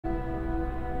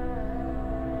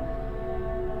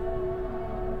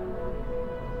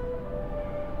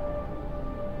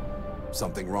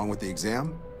Something wrong with the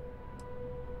exam?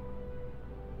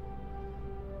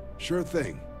 Sure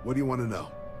thing. What do you want to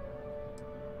know?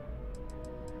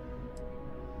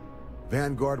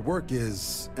 Vanguard work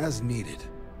is as needed.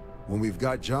 When we've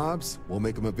got jobs, we'll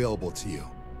make them available to you.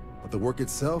 But the work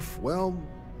itself, well,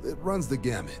 it runs the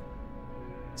gamut.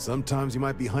 Sometimes you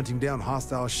might be hunting down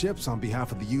hostile ships on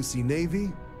behalf of the UC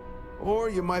Navy, or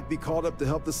you might be called up to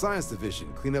help the Science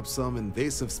Division clean up some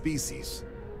invasive species.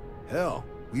 Hell,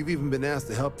 we've even been asked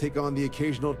to help take on the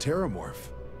occasional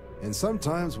terramorph. And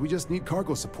sometimes we just need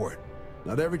cargo support.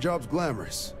 Not every job's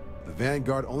glamorous. The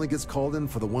Vanguard only gets called in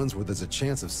for the ones where there's a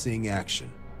chance of seeing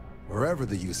action. Wherever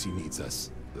the UC needs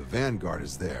us, the Vanguard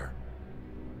is there.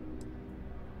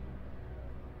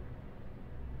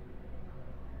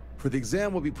 For the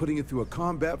exam, we'll be putting you through a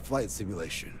combat flight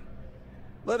simulation.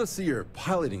 Let us see your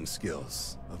piloting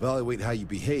skills, evaluate how you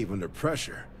behave under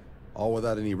pressure, all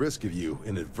without any risk of you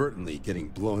inadvertently getting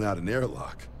blown out an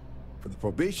airlock. For the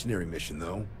probationary mission,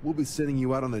 though, we'll be sending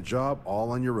you out on a job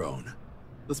all on your own.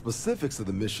 The specifics of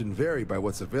the mission vary by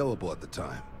what's available at the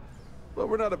time. But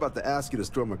we're not about to ask you to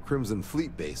storm a Crimson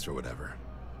Fleet base or whatever.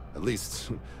 At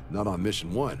least, not on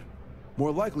Mission 1.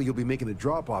 More likely, you'll be making a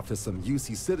drop-off to some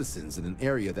UC citizens in an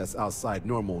area that's outside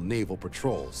normal naval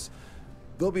patrols.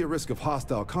 There'll be a risk of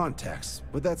hostile contacts,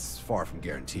 but that's far from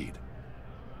guaranteed.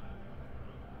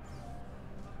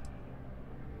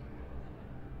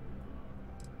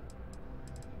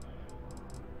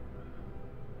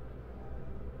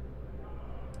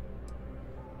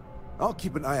 I'll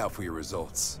keep an eye out for your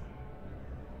results.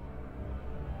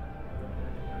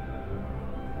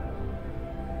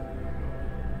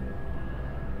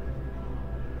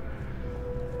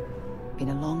 Been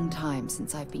a long time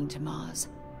since I've been to Mars.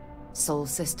 Sol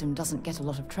system doesn't get a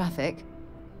lot of traffic.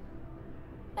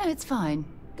 No, it's fine.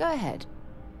 Go ahead.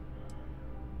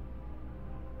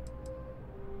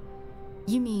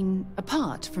 You mean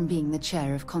apart from being the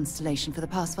chair of Constellation for the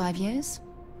past 5 years?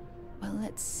 Well,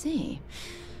 let's see.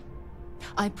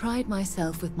 I pride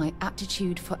myself with my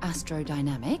aptitude for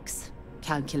astrodynamics,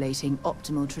 calculating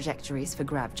optimal trajectories for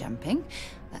grav jumping.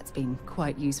 That's been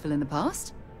quite useful in the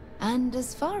past. And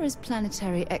as far as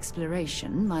planetary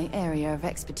exploration, my area of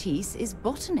expertise is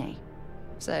botany.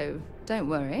 So, don't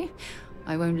worry.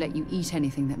 I won't let you eat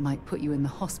anything that might put you in the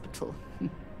hospital.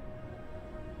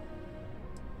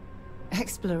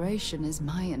 Exploration is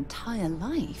my entire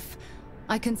life.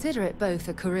 I consider it both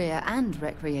a career and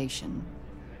recreation.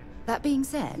 That being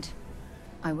said,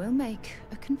 I will make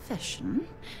a confession,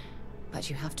 but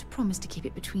you have to promise to keep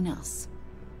it between us.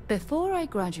 Before I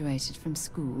graduated from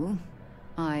school,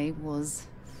 I was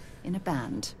in a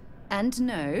band. And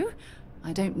no,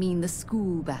 I don't mean the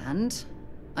school band.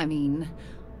 I mean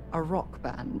a rock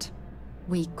band.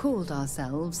 We called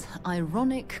ourselves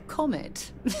Ironic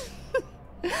Comet.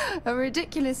 A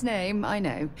ridiculous name, I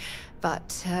know.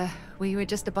 But we were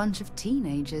just a bunch of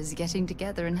teenagers getting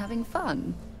together and having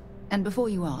fun. And before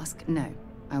you ask, no,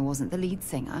 I wasn't the lead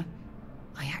singer.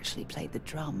 I actually played the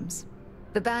drums.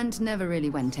 The band never really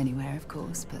went anywhere, of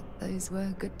course, but those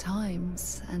were good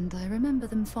times, and I remember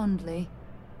them fondly.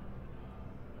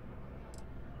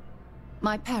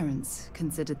 My parents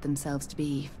considered themselves to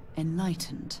be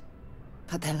enlightened,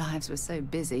 but their lives were so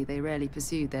busy they rarely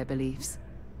pursued their beliefs.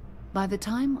 By the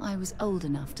time I was old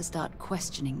enough to start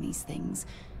questioning these things,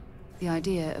 the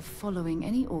idea of following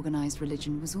any organized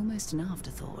religion was almost an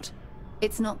afterthought.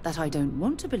 It's not that I don't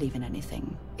want to believe in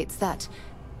anything, it's that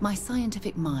my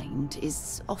scientific mind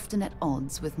is often at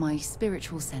odds with my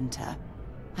spiritual center.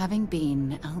 Having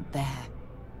been out there,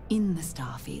 in the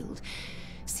StarField,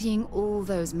 seeing all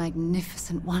those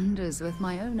magnificent wonders with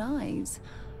my own eyes,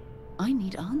 I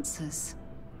need answers,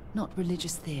 not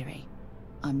religious theory.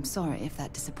 I'm sorry if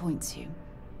that disappoints you,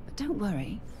 but don't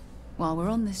worry. While we're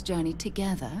on this journey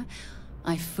together,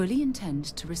 I fully intend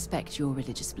to respect your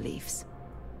religious beliefs.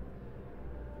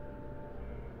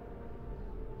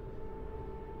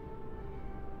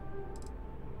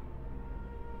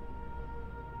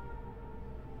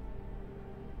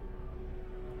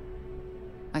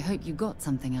 I hope you got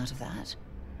something out of that.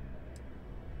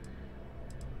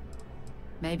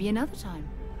 Maybe another time.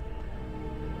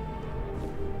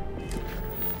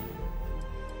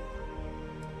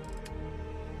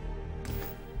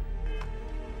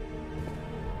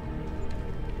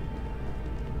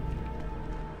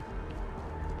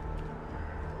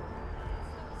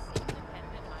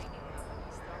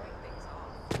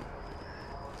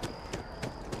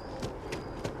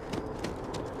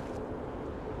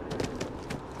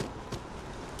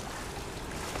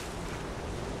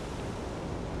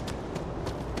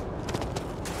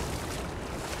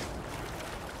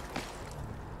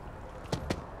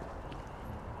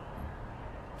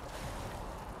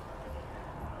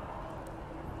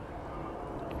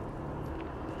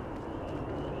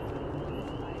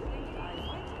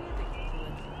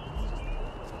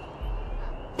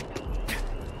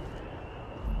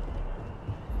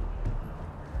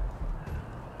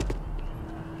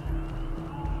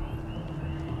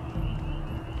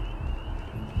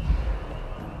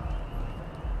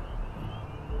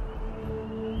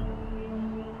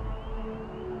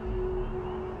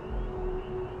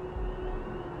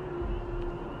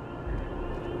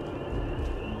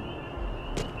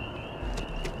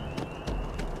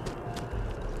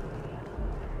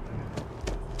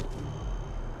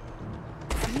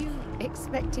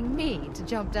 expecting me to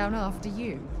jump down after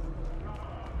you.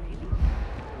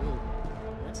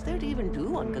 What's there to even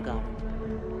do on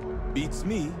Gagarin? Beats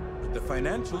me, but the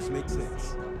financials make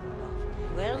sense.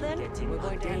 Well then, we're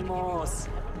going to Amos.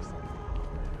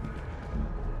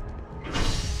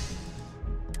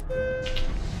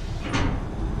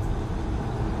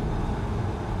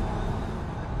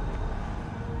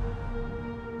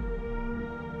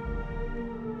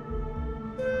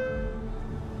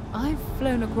 I've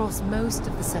flown across most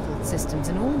of the settled systems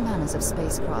in all manners of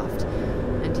spacecraft,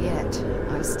 and yet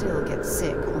I still get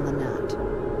sick on the gnat.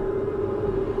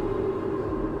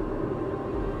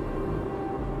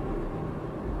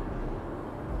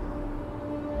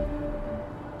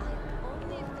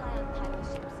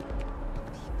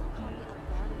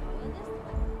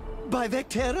 By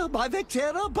Vectera, by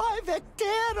Vectera, by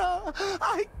Vectera!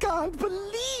 I can't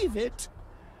believe it!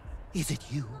 Is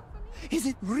it you? Is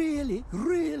it really,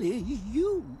 really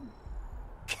you?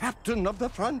 Captain of the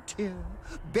frontier,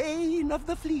 bane of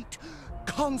the fleet,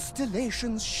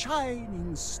 Constellation's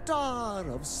shining star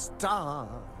of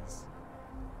stars.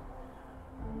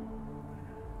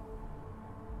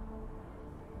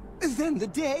 Then the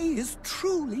day is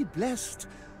truly blessed,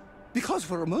 because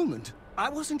for a moment, I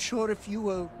wasn't sure if you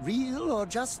were real or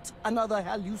just another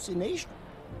hallucination.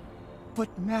 But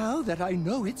now that I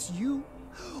know it's you,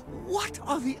 what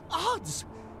are the odds?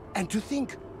 And to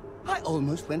think, I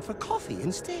almost went for coffee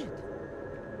instead.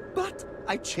 But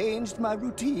I changed my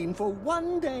routine for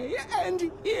one day,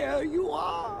 and here you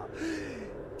are.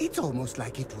 It's almost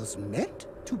like it was meant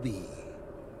to be.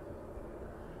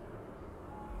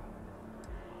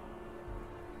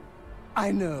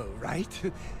 I know,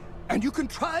 right? And you can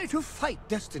try to fight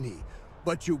destiny,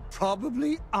 but you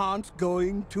probably aren't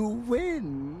going to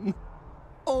win.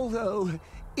 Although,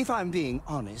 if I'm being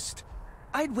honest,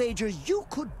 I'd wager you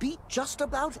could beat just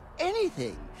about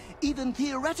anything, even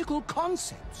theoretical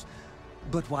concepts.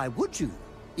 But why would you,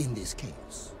 in this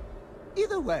case?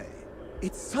 Either way,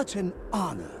 it's such an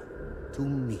honor to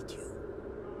meet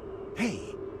you.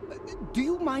 Hey, do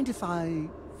you mind if I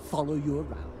follow you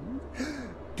around?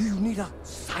 Do you need a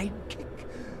sidekick?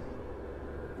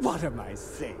 What am I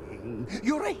saying?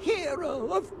 You're a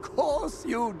hero, of course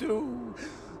you do.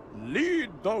 Lead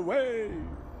the way.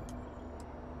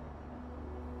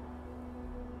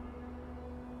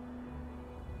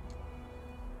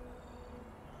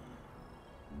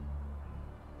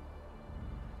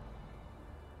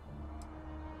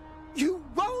 You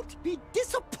won't be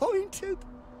disappointed.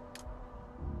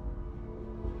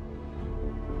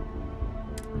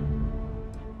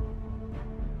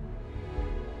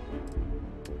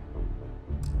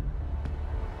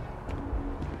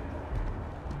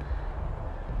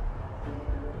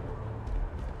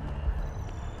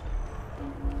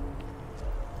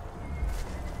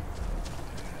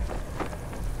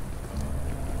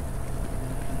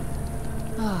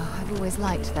 Oh, I've always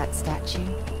liked that statue.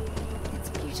 It's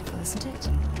beautiful, isn't it?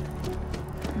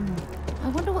 I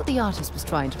wonder what the artist was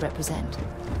trying to represent.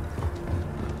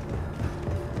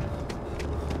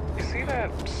 You see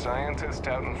that scientist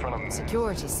out in front of me?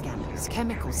 Security scanners,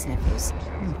 chemical sniffers.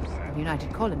 The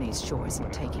United Colonies sure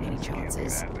isn't taking any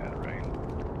chances.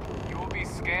 You will be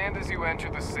scanned as you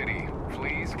enter the city.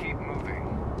 Please keep moving.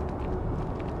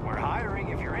 We're hiring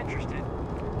if you're interested.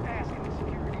 Ask in the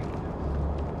security.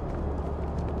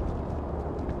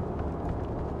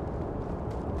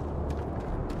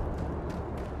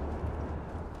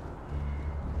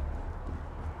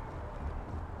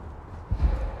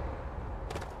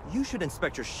 You should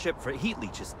inspect your ship for heat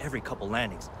leeches every couple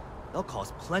landings. They'll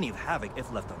cause plenty of havoc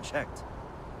if left unchecked.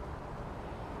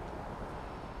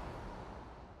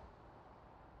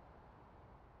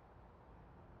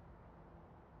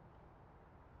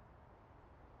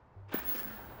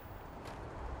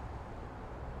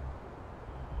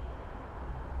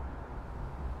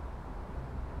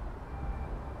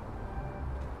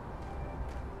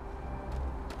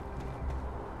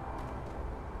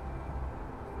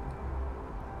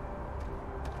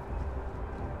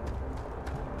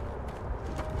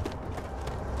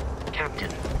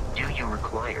 Captain, do you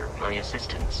require my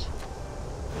assistance?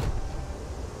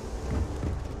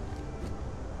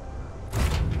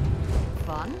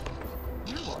 Fun?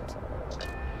 You what?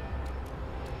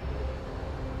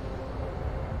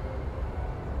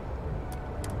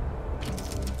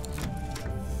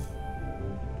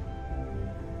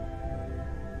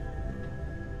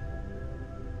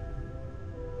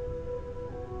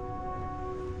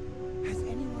 Has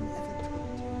anyone ever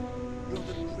told you you're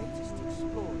the greatest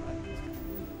explorer?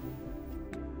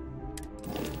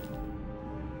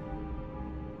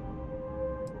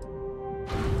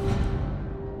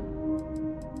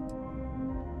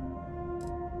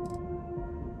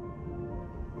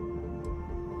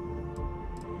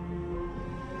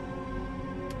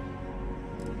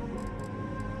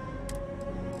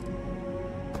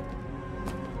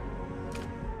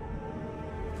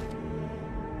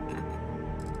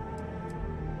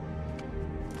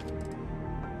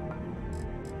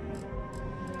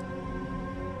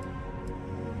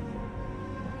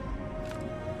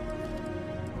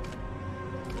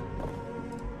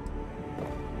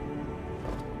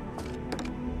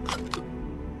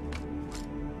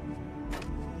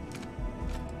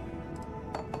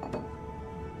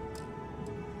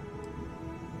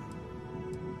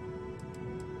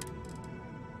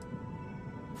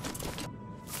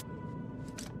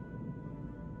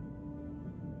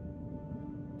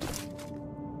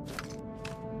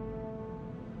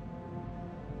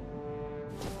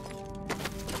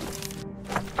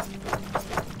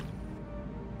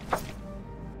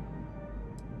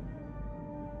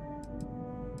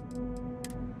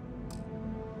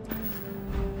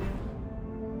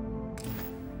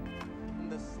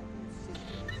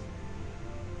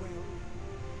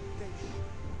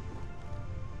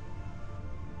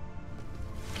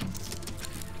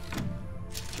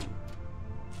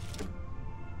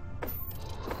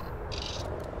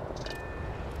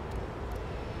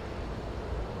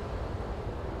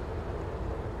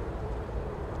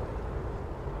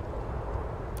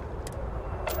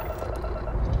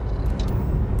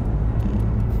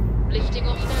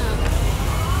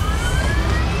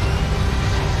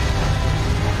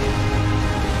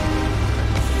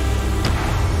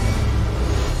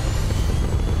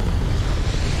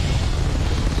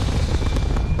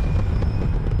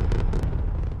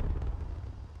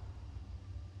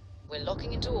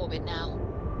 into orbit now.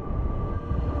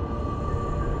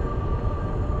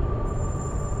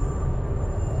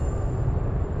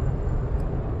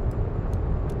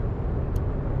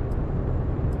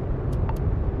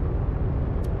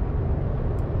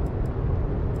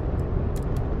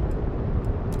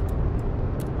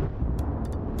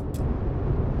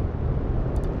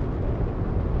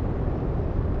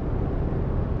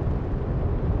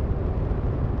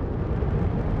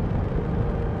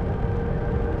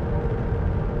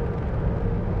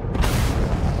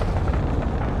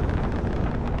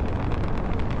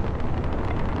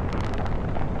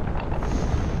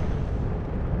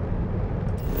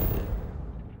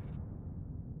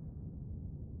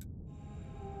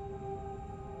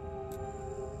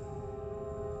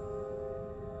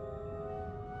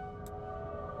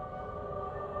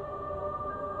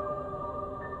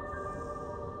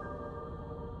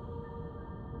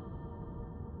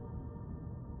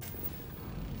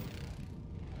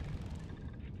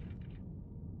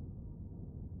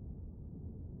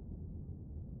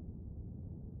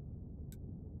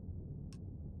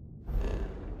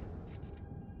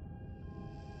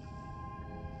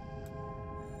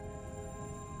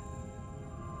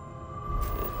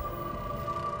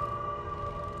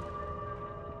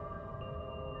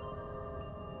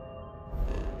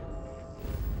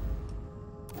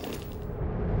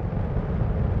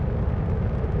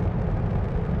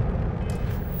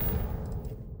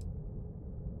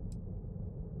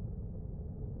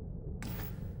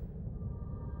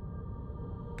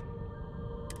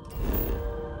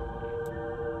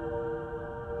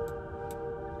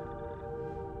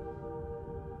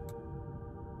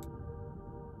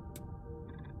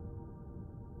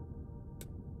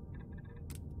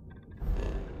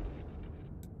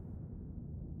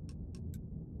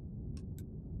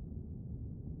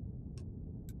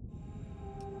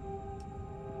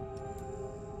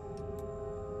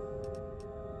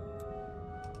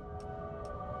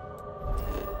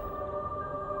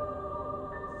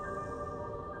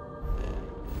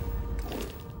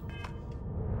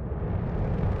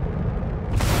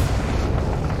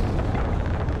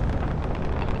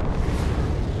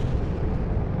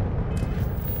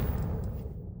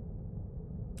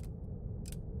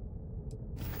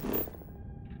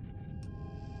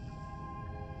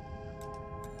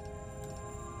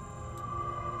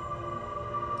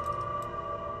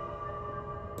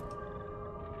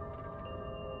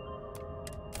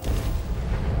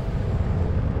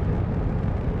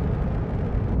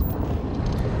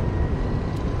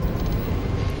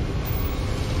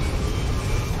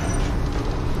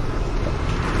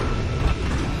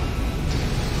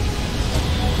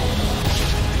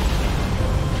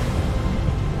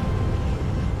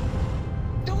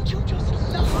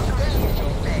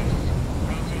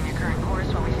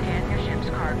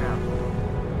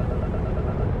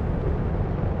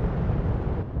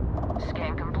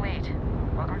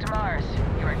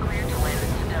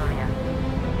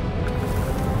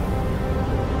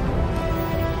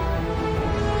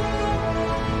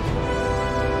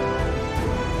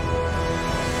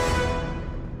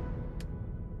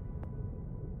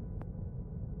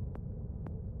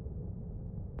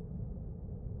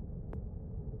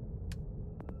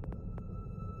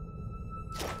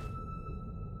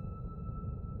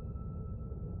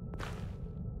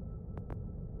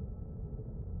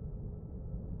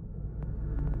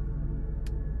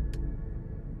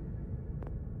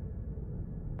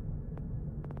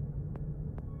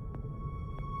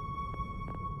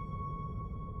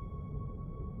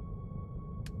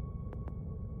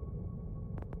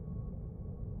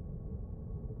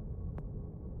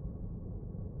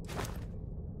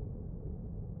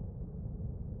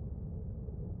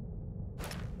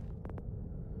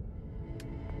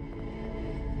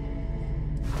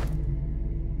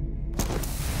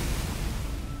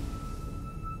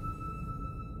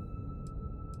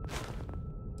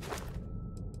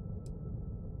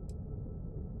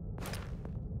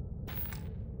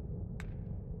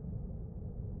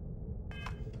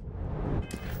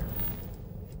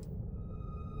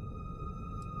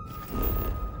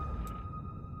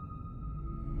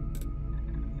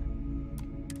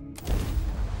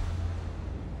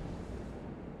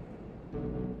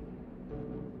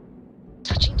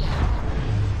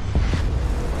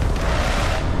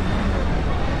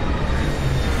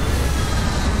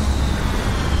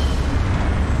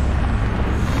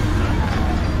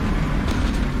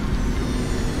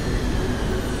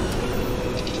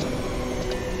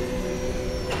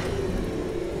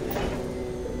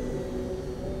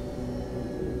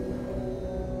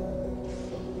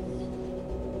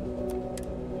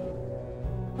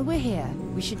 We're here.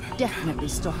 We should definitely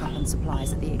stock up on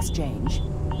supplies at the exchange.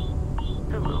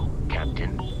 Hello,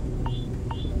 Captain.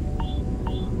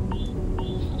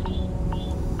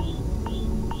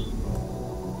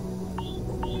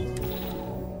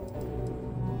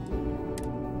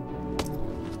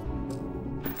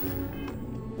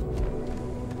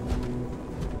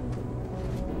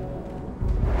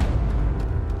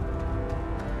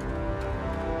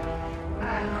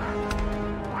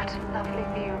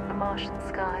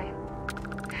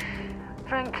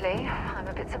 Frankly, I'm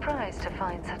a bit surprised to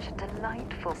find such a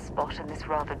delightful spot in this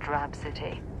rather drab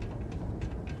city.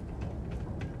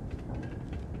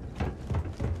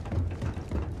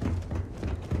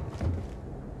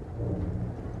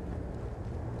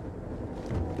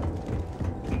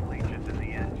 Leeches in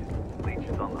the engine,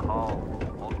 leeches on the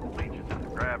hull, multiple leeches in the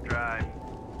grab drive.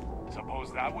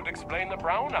 Suppose that would explain the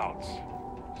brownouts.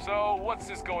 So, what's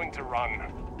this going to run?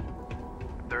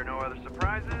 If there are no other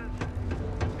surprises,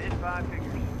 mid-five figures.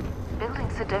 Building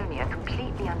Cydonia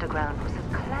completely underground was a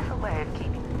clever way of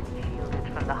keeping them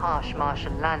shielded from the harsh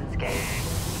Martian landscape.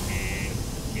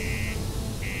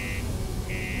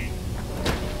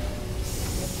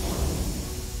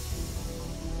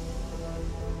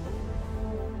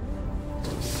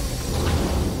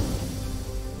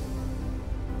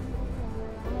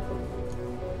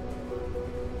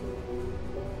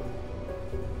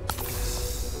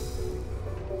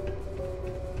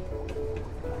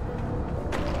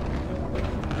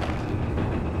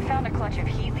 Of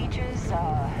heat leeches,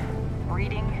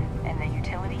 breeding in the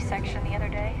utility section the other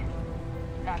day.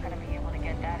 Not gonna be able to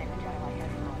get that image out of my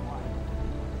head for a while.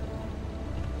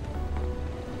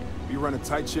 We run a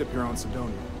tight ship here on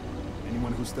Cydonia.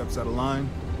 Anyone who steps out of line,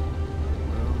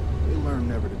 well, they learn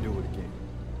never to do it again.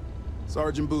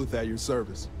 Sergeant Booth at your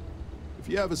service. If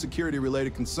you have a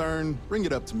security-related concern, bring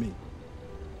it up to me.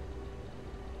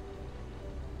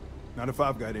 Not if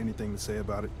I've got anything to say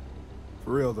about it.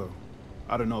 For real, though.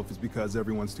 I don't know if it's because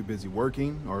everyone's too busy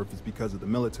working, or if it's because of the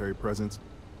military presence,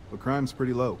 but crime's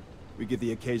pretty low. We get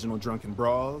the occasional drunken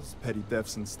brawls, petty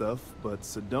thefts and stuff, but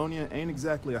Cydonia ain't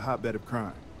exactly a hotbed of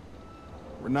crime.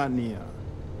 We're not Neon.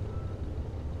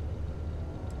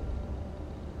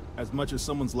 As much as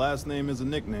someone's last name is a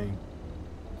nickname,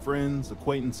 friends,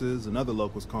 acquaintances, and other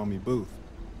locals call me Booth.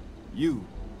 You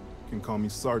can call me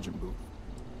Sergeant Booth.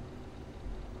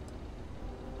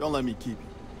 Don't let me keep you.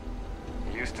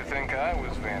 Used to think I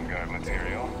was Vanguard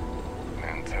material,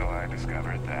 until I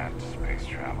discovered that space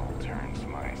travel turns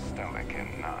my stomach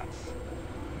in knots.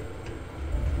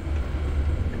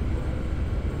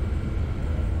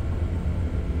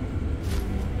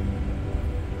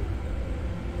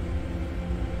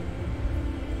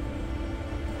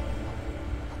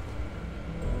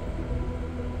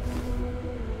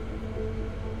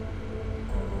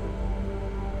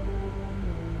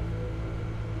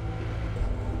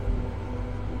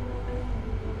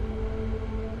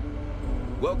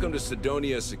 Welcome to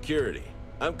Cydonia Security.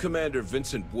 I'm Commander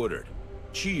Vincent Woodard,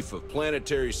 Chief of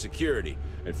Planetary Security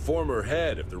and former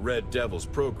head of the Red Devils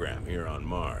program here on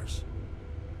Mars.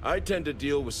 I tend to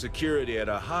deal with security at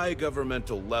a high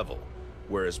governmental level,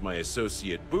 whereas my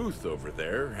associate Booth over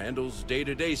there handles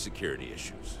day-to-day security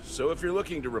issues. So if you're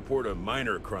looking to report a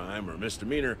minor crime or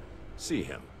misdemeanor, see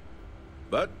him.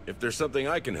 But if there's something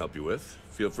I can help you with,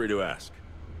 feel free to ask.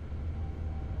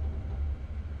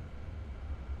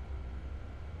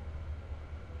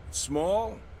 It's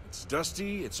small, it's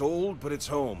dusty, it's old, but it's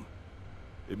home.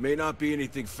 It may not be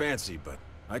anything fancy, but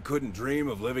I couldn't dream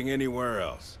of living anywhere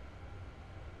else.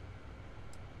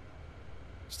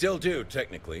 Still do,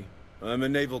 technically. I'm a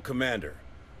naval commander,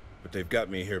 but they've got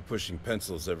me here pushing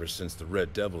pencils ever since the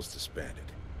Red Devils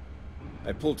disbanded.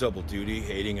 I pull double duty,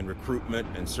 aiding in recruitment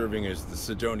and serving as the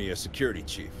Cydonia Security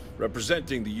Chief,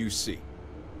 representing the UC.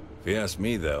 If you ask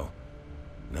me, though,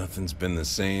 nothing's been the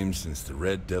same since the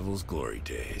Red Devils' glory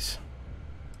days.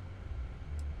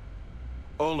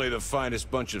 Only the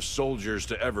finest bunch of soldiers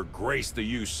to ever grace the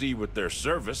UC with their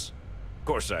service. Of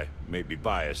course, I may be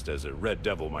biased as a Red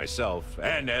Devil myself,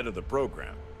 and head of the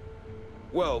program.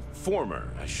 Well,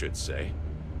 former, I should say.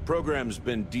 Program's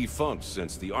been defunct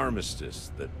since the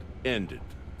armistice that ended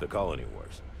the colony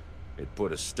wars. It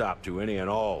put a stop to any and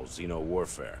all Xeno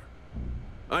warfare.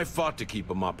 I fought to keep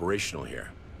them operational here.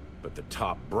 But the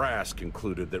top brass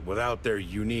concluded that without their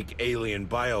unique alien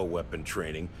bioweapon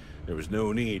training, there was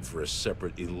no need for a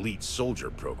separate elite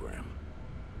soldier program.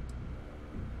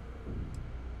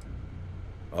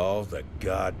 All the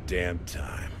goddamn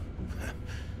time.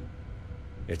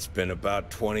 It's been about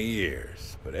 20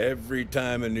 years, but every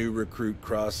time a new recruit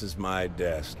crosses my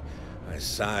desk, I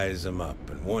size them up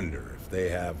and wonder if they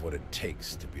have what it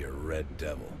takes to be a Red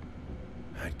Devil.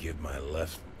 I'd give my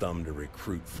left thumb to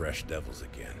recruit fresh devils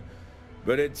again.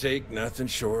 But it'd take nothing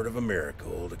short of a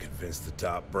miracle to convince the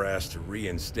top brass to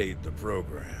reinstate the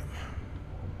program.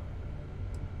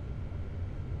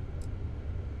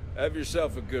 Have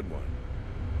yourself a good one.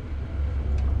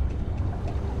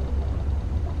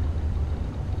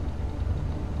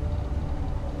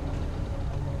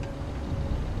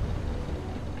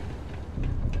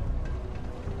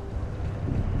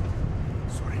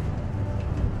 Sorry.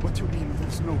 What do you mean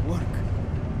there's no work?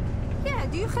 Yeah,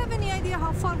 do you have any idea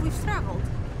how far we've traveled?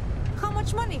 How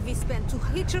much money we spent to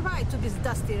hitch a ride to this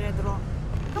dusty red rock?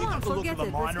 Come on, forget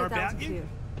it. Let's get out of here.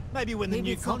 Maybe when the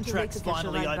new contracts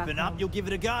finally open up, you'll give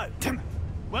it a go.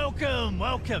 Welcome,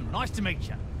 welcome. Nice to meet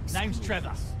you. Name's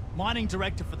Trevor, mining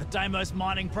director for the Deimos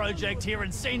mining project here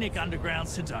in scenic underground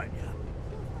Sidonia.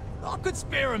 I could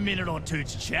spare a minute or two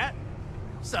to chat,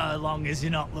 so long as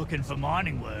you're not looking for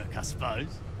mining work, I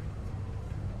suppose.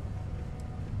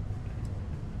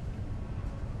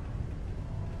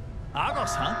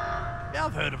 Argos, huh? Yeah,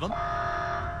 I've heard of them.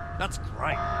 That's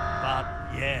great, but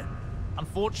yeah,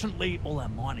 unfortunately, all our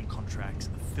mining contracts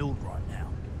are filled right now.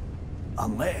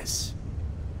 Unless...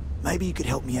 maybe you could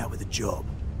help me out with a job.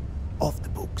 Off the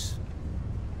books.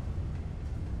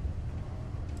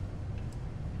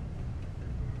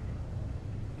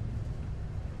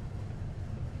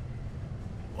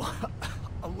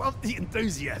 I love the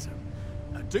enthusiasm.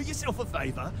 Now do yourself a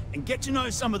favor and get to know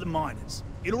some of the miners.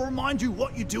 It'll remind you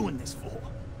what you're doing this for.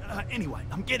 Anyway,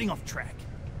 I'm getting off track.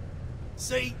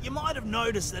 See, you might have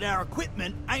noticed that our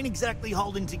equipment ain't exactly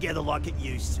holding together like it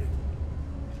used to.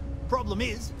 Problem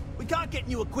is, we can't get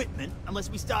new equipment unless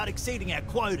we start exceeding our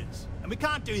quotas. And we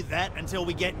can't do that until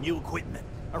we get new equipment.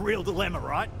 A real dilemma,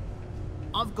 right?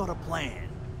 I've got a plan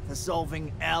for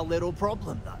solving our little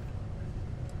problem, though.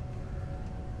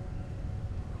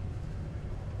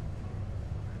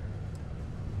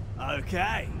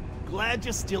 Okay, glad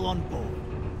you're still on board.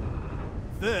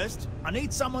 First, I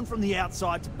need someone from the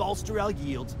outside to bolster our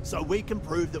yields so we can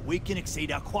prove that we can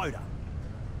exceed our quota.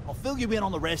 I'll fill you in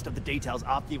on the rest of the details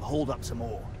after you've hauled up some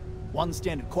more. One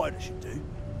standard quota should do.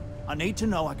 I need to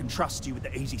know I can trust you with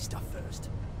the easy stuff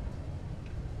first.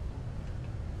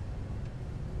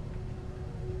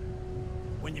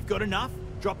 When you've got enough,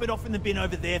 drop it off in the bin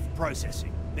over there for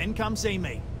processing. Then come see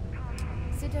me.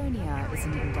 Sidonia is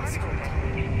an industrial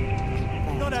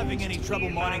town. Not having any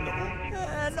trouble mining the ore?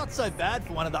 Not so bad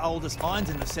for one of the oldest mines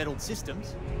in the settled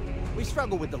systems. We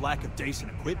struggle with the lack of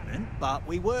decent equipment, but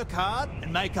we work hard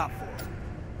and make up for it.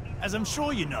 As I'm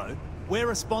sure you know, we're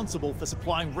responsible for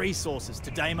supplying resources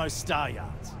to Deimos Star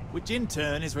Yards, which in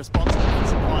turn is responsible for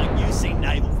supplying UC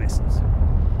naval vessels.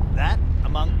 That,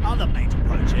 among other major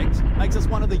projects, makes us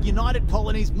one of the United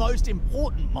Colony's most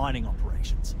important mining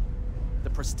operations. The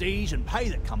prestige and pay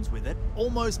that comes with it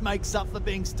almost makes up for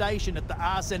being stationed at the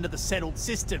arse end of the settled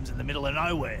systems in the middle of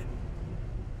nowhere.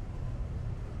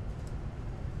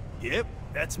 Yep,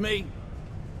 that's me.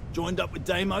 Joined up with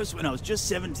Deimos when I was just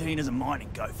 17 as a mining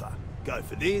gopher. Go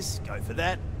for this, go for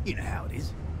that, you know how it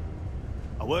is.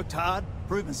 I worked hard,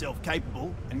 proved myself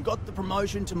capable, and got the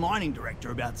promotion to mining director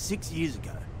about 6 years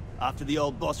ago, after the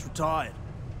old boss retired.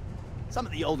 Some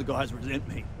of the older guys resent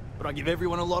me, but I give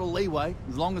everyone a lot of leeway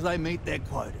as long as they meet their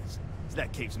quotas. So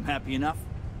that keeps them happy enough.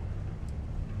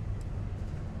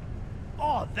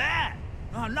 Oh, that!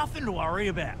 Oh, nothing to worry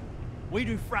about. We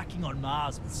do fracking on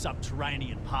Mars with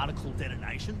subterranean particle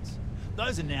detonations.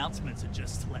 Those announcements are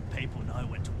just to let people know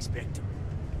when to expect them.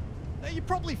 Now, you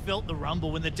probably felt the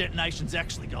rumble when the detonations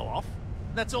actually go off.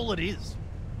 That's all it is.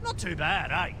 Not too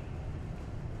bad, eh?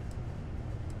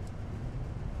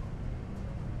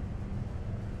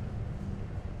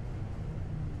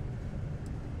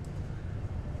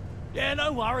 Yeah,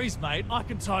 no worries, mate. I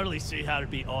can totally see how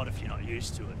it'd be odd if you're not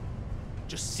used to it.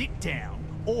 Just sit down,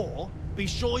 or be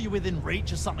sure you're within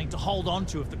reach of something to hold on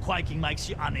to if the quaking makes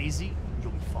you uneasy.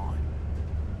 You'll be fine.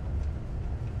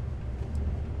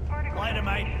 Later,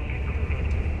 mate.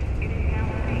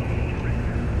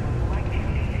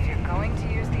 If you're going to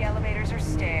use the elevators or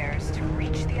stairs to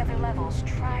reach the other levels,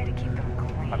 try to keep them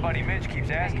clean. My buddy Mitch keeps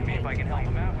asking me if I can help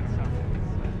him out with something.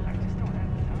 I just don't have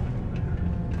the time.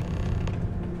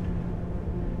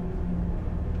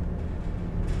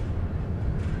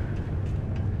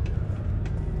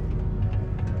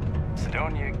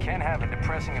 Sidonia can have a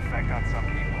depressing effect on some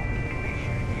people. Make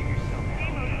sure to give yourself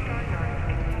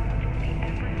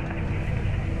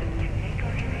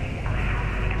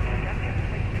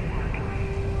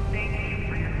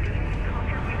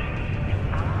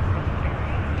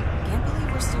Can't believe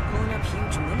we're still pulling up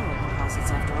huge mineral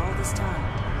deposits after all this time.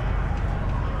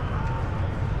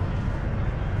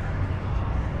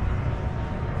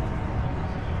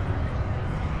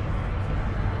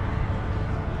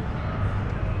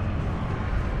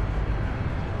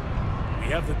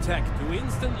 the tech to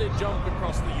instantly jump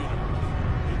across the universe.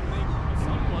 You'd think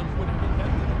someone would have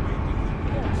invented a way to keep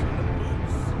walks on the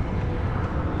boots.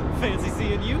 Fancy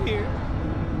seeing you here.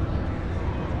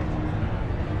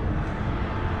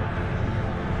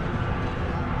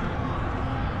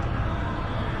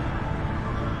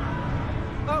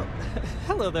 Oh,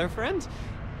 hello there, friend.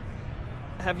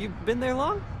 Have you been there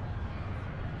long?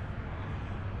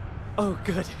 Oh,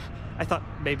 good. I thought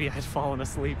maybe I'd fallen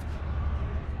asleep.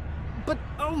 But,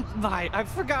 oh my, I've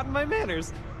forgotten my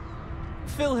manners.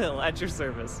 Phil Hill, at your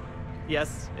service.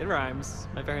 Yes, it rhymes.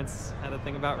 My parents had a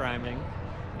thing about rhyming.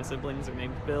 My siblings are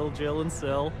named Bill, Jill, and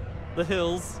Sil. The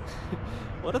Hills.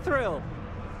 What a thrill.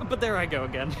 But there I go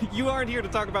again. You aren't here to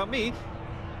talk about me.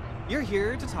 You're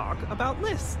here to talk about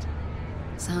List.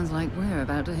 Sounds like we're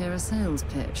about to hear a sales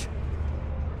pitch.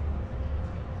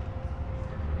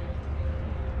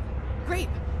 Great!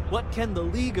 What can the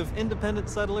League of Independent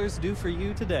Settlers do for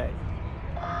you today?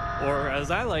 Or as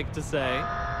I like to say,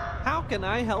 how can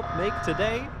I help make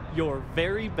today your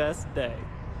very best day?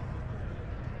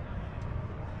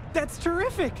 That's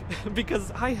terrific,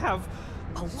 because I have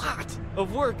a lot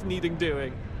of work needing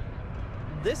doing.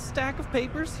 This stack of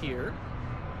papers here,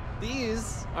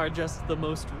 these are just the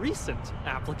most recent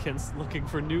applicants looking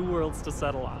for new worlds to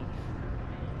settle on.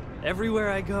 Everywhere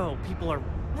I go, people are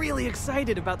really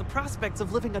excited about the prospects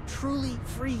of living a truly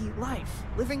free life,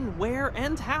 living where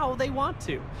and how they want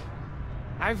to.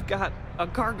 I've got a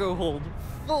cargo hold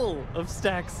full of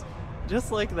stacks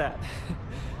just like that.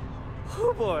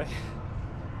 Oh boy.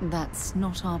 That's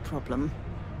not our problem.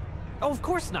 Oh, of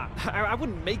course not. I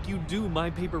wouldn't make you do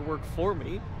my paperwork for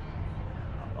me.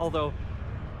 Although,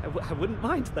 I wouldn't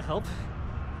mind the help.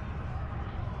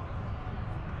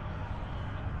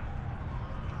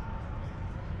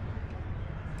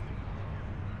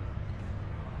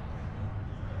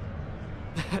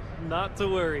 Not to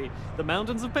worry. The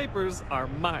mountains of papers are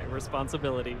my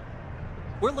responsibility.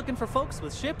 We're looking for folks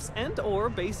with ships and/or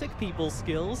basic people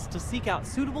skills to seek out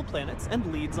suitable planets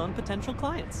and leads on potential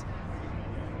clients.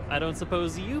 I don't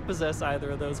suppose you possess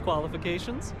either of those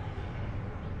qualifications?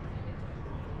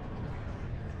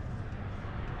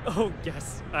 Oh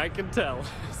yes, I can tell.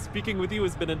 Speaking with you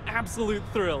has been an absolute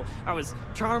thrill. I was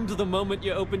charmed the moment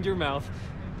you opened your mouth.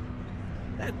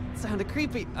 That sounded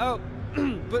creepy. Oh,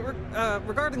 but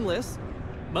regarding lists,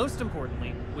 most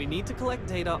importantly, we need to collect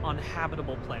data on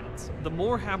habitable planets. The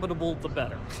more habitable, the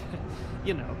better.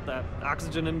 You know, that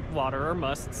oxygen and water are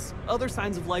musts. Other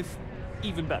signs of life,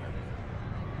 even better.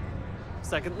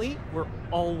 Secondly, we're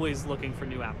always looking for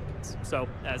new applicants. So,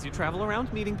 as you travel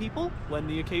around meeting people, when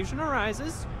the occasion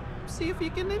arises, see if you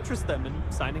can interest them in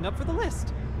signing up for the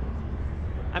list.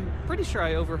 I'm pretty sure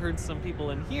I overheard some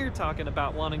people in here talking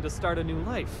about wanting to start a new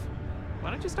life. Why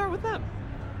don't you start with them?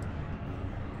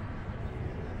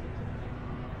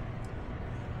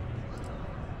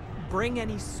 Bring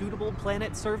any suitable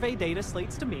planet survey data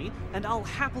slates to me, and I'll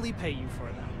happily pay you for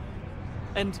them.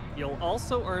 And you'll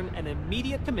also earn an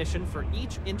immediate commission for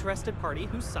each interested party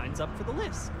who signs up for the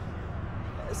list.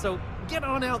 So get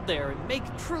on out there and make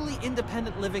truly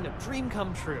independent living a dream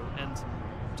come true, and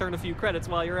turn a few credits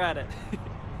while you're at it.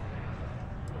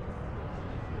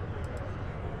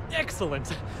 Excellent.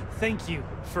 Thank you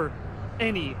for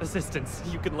any assistance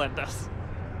you can lend us.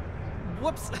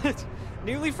 Whoops.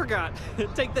 Nearly forgot.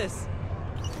 Take this.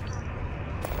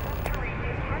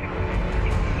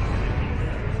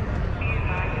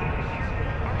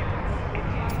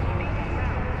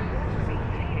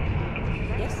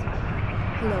 Yes?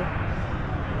 Hello.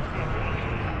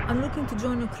 I'm looking to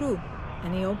join a crew.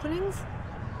 Any openings?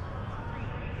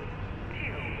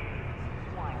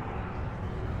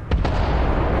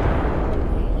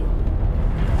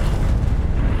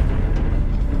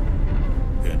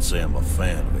 Can't say I'm a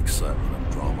fan of excitement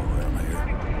and drama around here.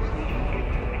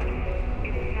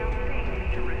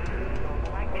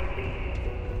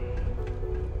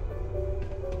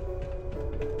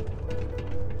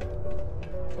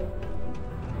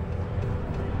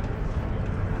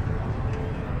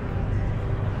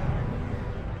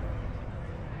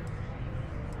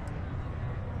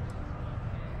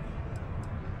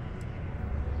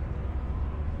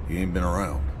 He ain't been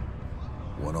around.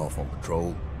 Went off on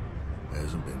patrol.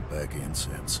 Hasn't been back in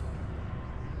since.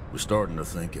 We're starting to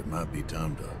think it might be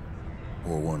time to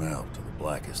pour one out to the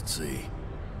blackest sea.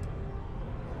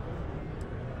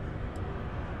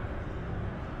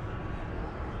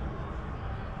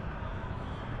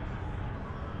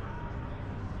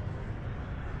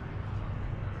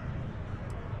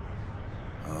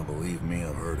 Believe me,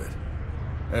 I've heard it.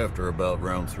 After about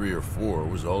round 3 or 4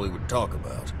 was all he would talk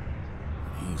about.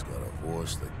 And he's got a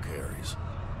voice that carries.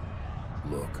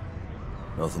 Look,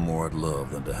 Nothing more I'd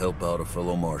love than to help out a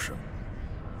fellow Martian.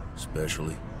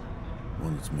 Especially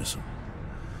one that's missing.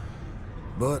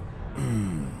 But,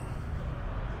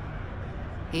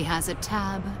 He has a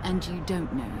tab, and you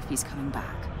don't know if he's coming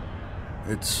back.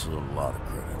 it's a lot of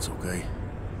credits, okay?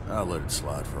 I let it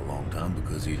slide for a long time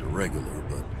because he's a regular,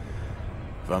 but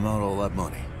if I'm out all that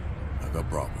money, I got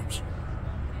problems.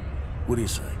 What do you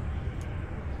say?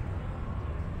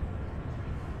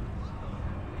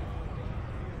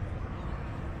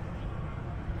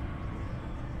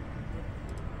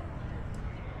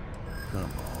 Come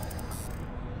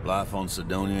on. Life on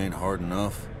Sidonia ain't hard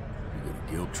enough. You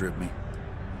gonna guilt trip me?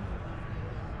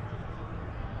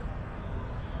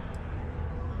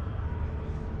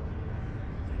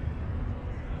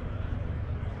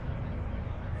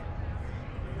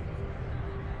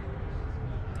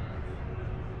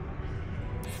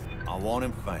 I want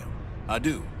him found. I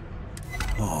do.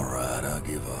 All right, I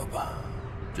give up.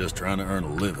 Just trying to earn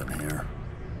a living here.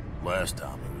 Last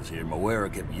time he was here,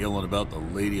 Moera kept yelling about the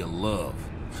Lady of Love.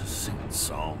 Singing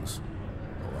songs.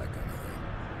 All that kind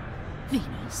of thing.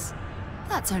 Venus?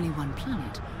 That's only one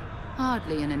planet.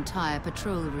 Hardly an entire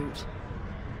patrol route.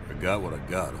 I got what I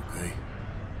got, okay?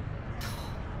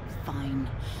 Fine.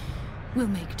 We'll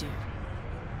make do.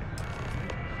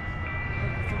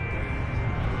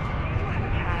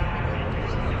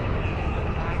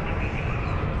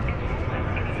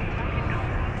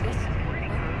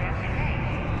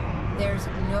 There's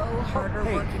no harder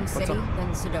working city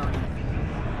than Sidonia.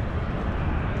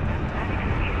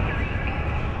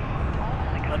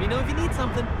 Let me know if you need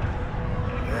something.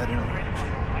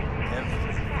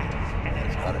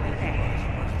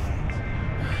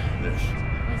 This.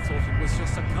 I thought it was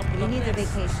just a couple You of need a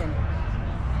nests. vacation.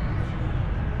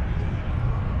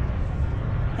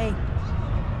 Hey.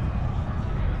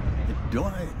 Do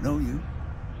I know you?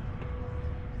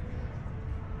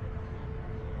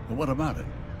 Well, what about it?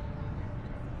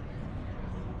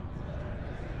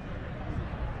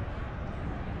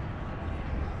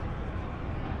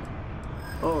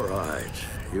 All right,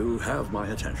 you have my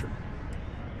attention.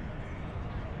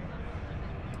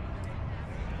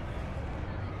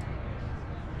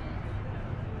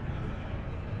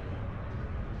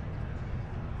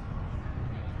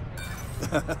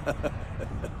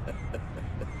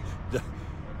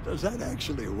 Does that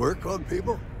actually work on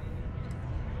people?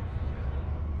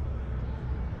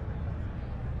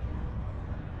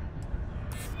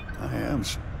 I am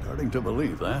starting to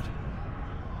believe that.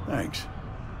 Thanks.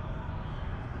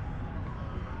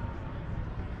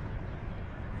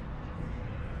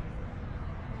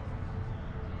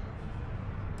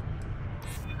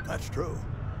 That's true.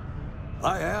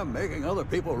 I am making other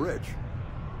people rich.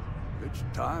 It's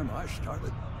time I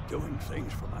started doing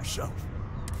things for myself.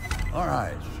 All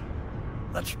right,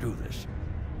 let's do this.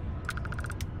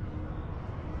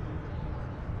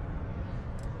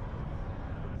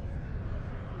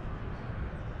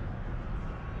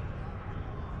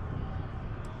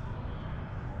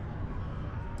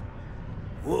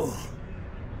 Whoa.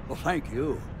 Well, thank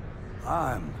you.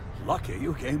 I'm lucky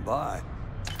you came by.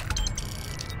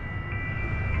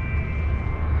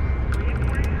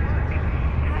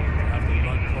 Have to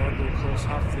run cargo across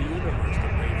half the universe to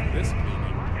pay for this cleaning.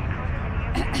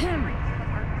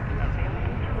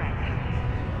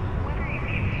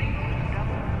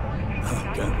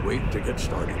 Can't wait to get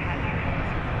started.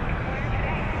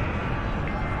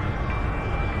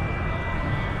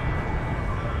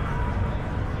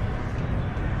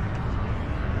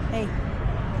 Hey.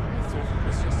 I thought it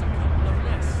was just a couple of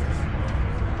nests.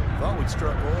 Thought we'd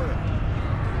struck oil.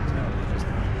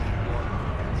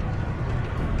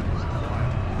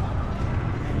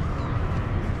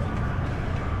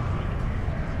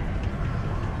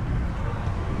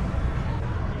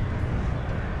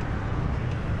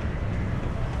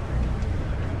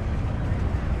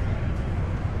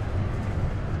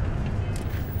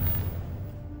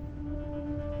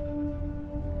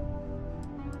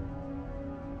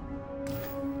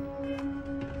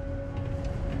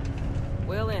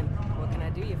 Well then, what can I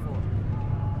do you for?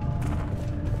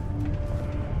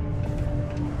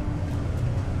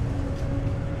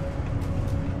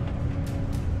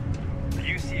 The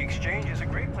UC Exchange is a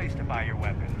great place to buy your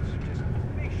weapons. Just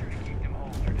make sure to keep them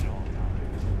holstered at all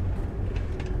times.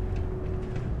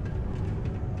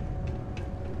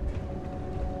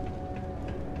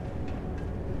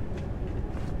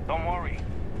 Don't worry.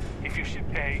 If you should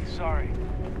pay, sorry.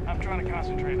 I'm trying to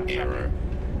concentrate on Error.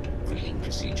 Cleaning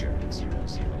procedure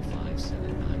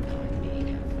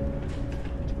 005799AF.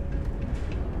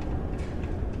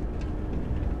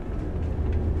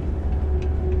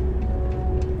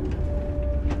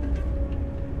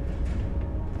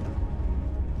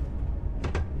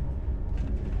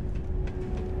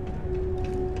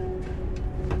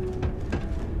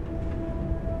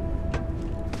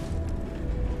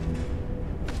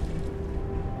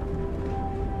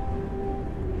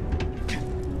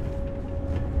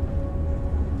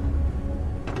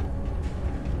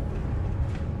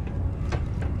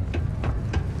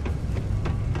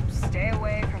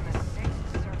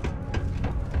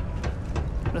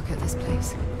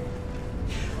 days.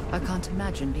 I can't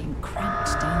imagine being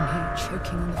cramped down here,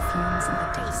 choking on the fumes and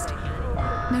the dust.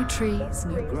 No trees,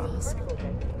 no grass.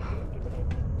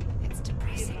 It's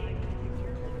depressing.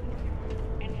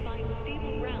 And find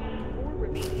stable ground or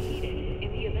remain seated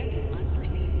in the event of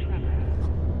unforeseen tremors.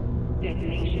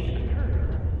 Detonation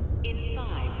occurs in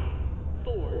 5,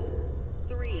 4,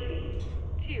 3,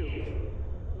 2,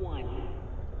 1.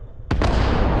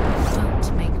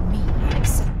 Don't make me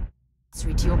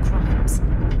accessory to your crimes.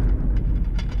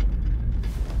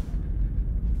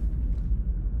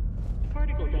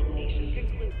 Particle detonation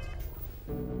concluded.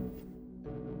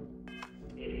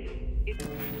 It is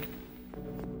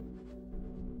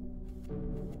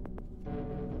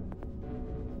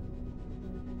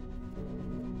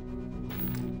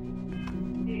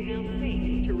now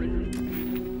safe to resume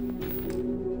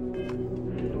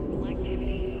normal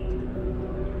activity.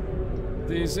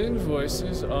 These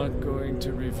invoices aren't going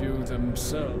to review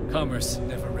themselves. Commerce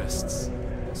never rests.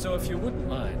 So if you wouldn't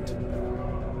mind.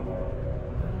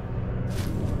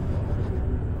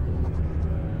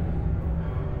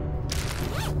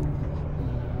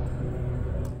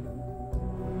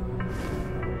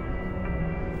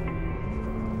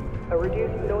 A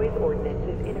reduced noise ordinance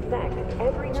is in effect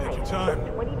every night from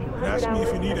 2200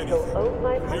 hours until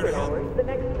 0500 hours the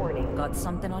next morning. Got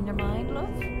something on your mind,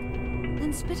 love?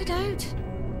 Then spit it out.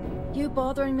 You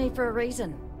bothering me for a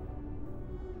reason.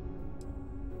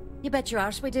 You bet your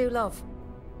arse we do, love.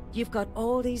 You've got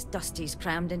all these dusties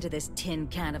crammed into this tin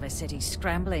can of a city,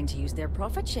 scrambling to use their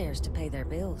profit shares to pay their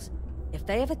bills. If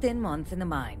they have a thin month in the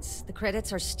mines, the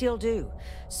credits are still due.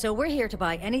 So we're here to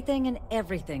buy anything and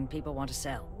everything people want to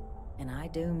sell. And I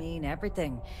do mean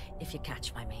everything, if you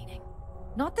catch my meaning.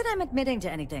 Not that I'm admitting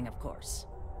to anything, of course.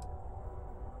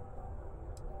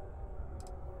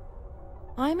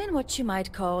 I'm in what you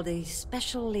might call the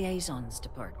Special Liaisons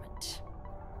Department.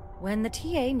 When the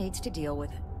TA needs to deal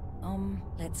with,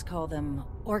 let's call them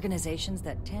organizations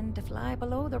that tend to fly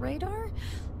below the radar,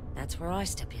 that's where I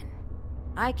step in.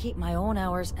 I keep my own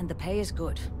hours and the pay is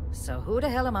good, so who the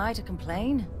hell am I to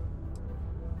complain?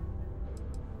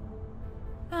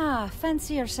 Ah,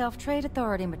 fancy yourself trade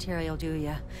authority material, do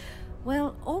ya?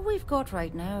 Well, all we've got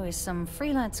right now is some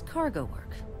freelance cargo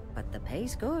work, but the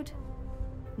pay's good.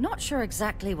 Not sure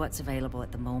exactly what's available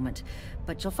at the moment,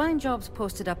 but you'll find jobs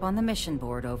posted up on the mission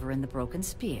board over in the Broken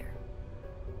Spear.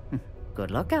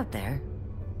 Good luck out there.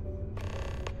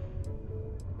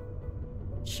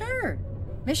 Sure.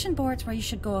 Mission board's where you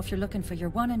should go if you're looking for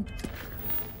your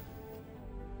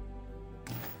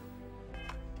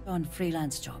on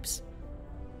freelance jobs.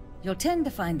 You'll tend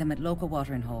to find them at local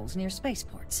watering holes near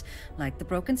spaceports, like the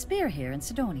Broken Spear here in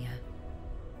Sidonia.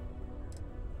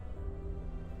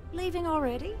 Leaving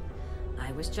already?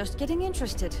 I was just getting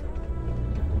interested.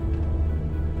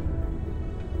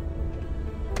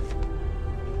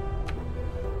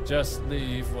 Just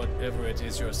leave whatever it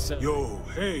is you're selling. Yo,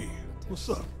 hey, what's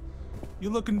up? You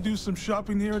looking to do some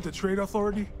shopping here at the Trade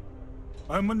Authority?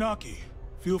 I'm Manaki.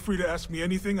 Feel free to ask me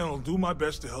anything and I'll do my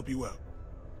best to help you out.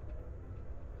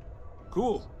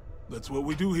 Cool. That's what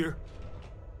we do here.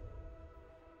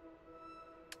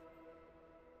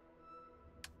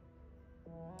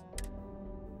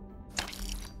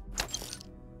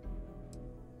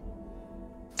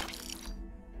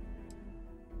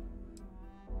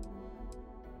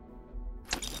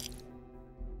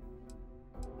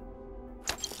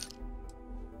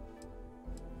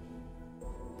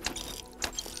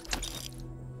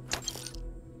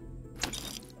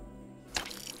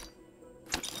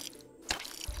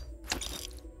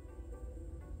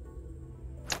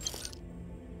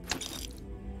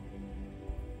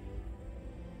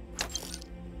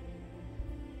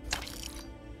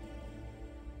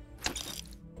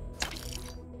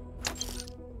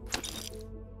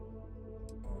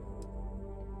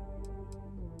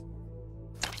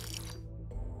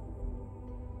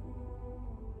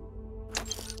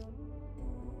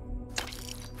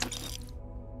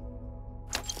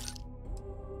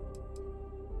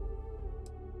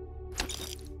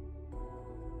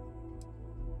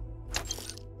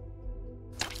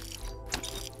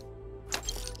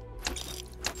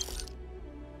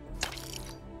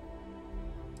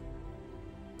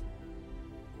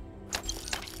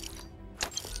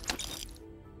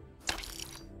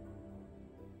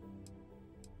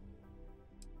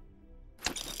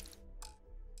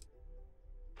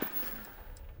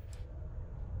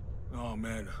 Oh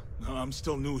man, I'm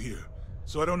still new here,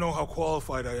 so I don't know how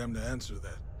qualified I am to answer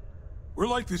that. We're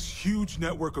like this huge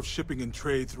network of shipping and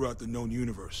trade throughout the known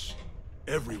universe.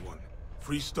 Everyone.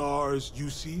 Free Stars,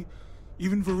 UC,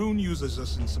 even Varun uses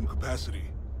us in some capacity.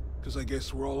 Because I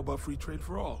guess we're all about free trade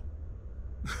for all.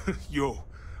 Yo,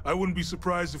 I wouldn't be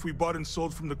surprised if we bought and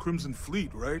sold from the Crimson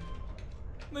Fleet, right?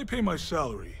 They pay my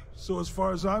salary, so as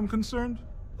far as I'm concerned,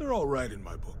 they're all right in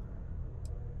my book.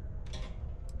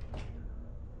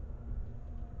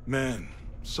 Man,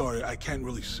 sorry, I can't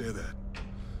really say that.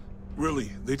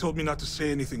 Really, they told me not to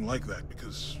say anything like that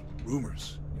because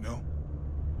rumors, you know?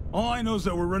 All I know is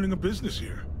that we're running a business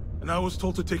here, and I was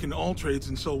told to take in all trades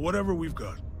and sell whatever we've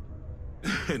got.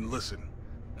 And listen,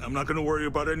 I'm not gonna worry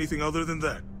about anything other than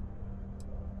that.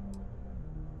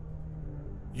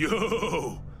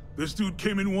 Yo! This dude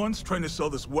came in once trying to sell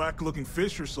this whack-looking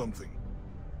fish or something.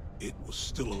 It was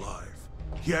still alive.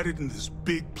 He had it in this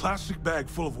big plastic bag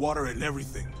full of water and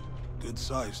everything. Good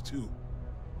size, too.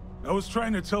 I was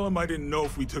trying to tell him I didn't know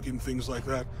if we took in things like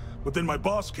that, but then my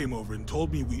boss came over and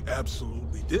told me we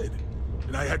absolutely did.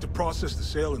 And I had to process the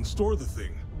sale and store the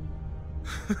thing.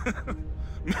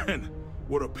 Man,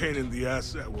 what a pain in the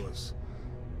ass that was.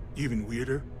 Even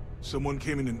weirder, someone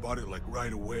came in and bought it like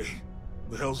right away.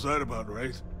 The hell's that about,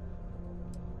 right?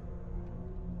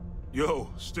 Yo,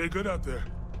 stay good out there.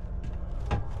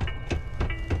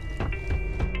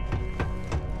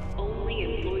 Only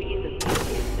employees of the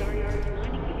Stardust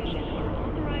Mining Division are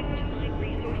authorized to mine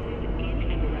resources in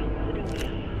and around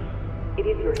Sidonia. It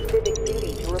is your civic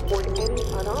duty to report any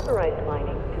unauthorized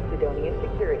mining to Sidonian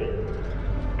security.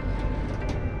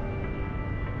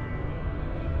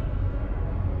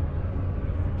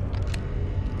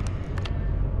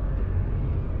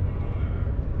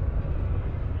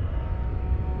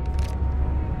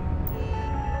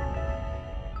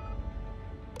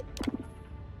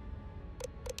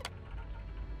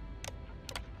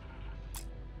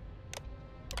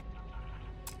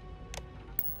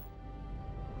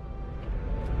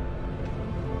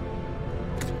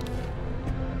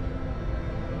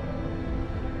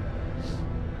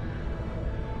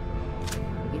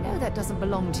 That doesn't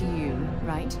belong to you,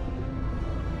 right?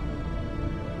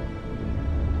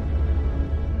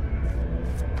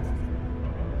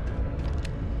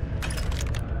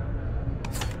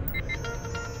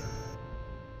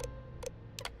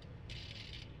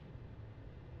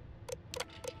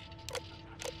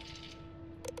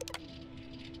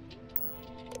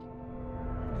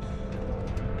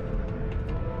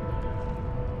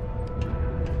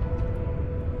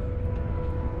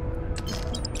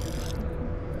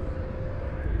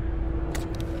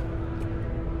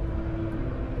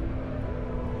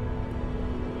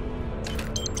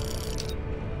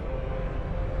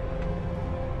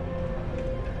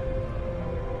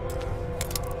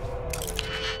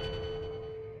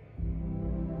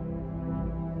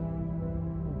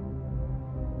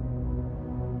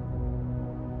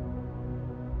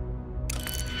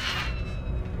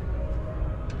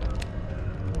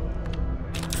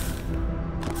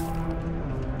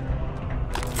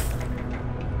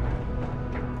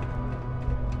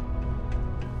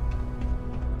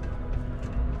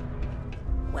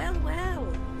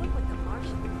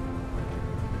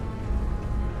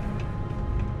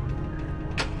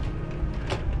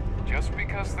 Just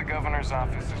because the governor's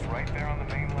office is right there on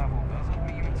the main level doesn't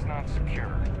mean it's not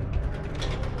secure.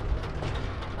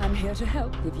 I'm here to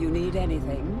help if you need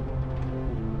anything.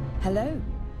 Hello?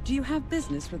 Do you have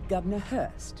business with Governor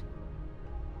Hurst?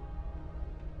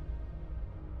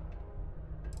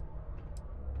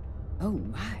 Oh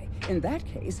my. In that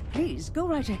case, please go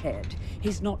right ahead.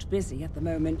 He's not busy at the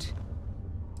moment.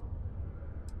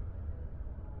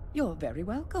 You're very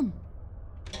welcome.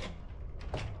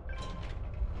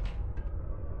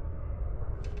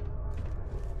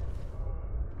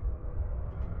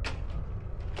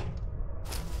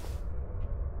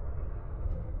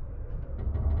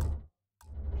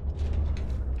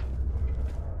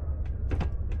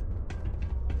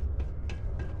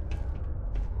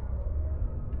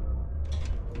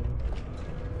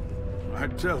 I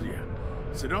tell you,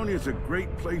 Sidonia's a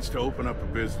great place to open up a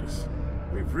business.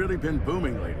 We've really been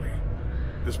booming lately,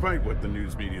 despite what the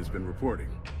news media's been reporting.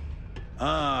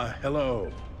 Ah,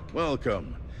 hello.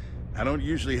 Welcome. I don't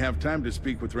usually have time to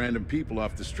speak with random people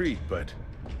off the street, but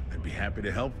I'd be happy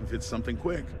to help if it's something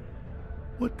quick.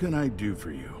 What can I do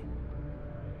for you?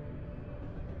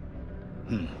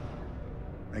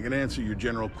 I can answer your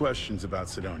general questions about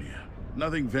Sidonia.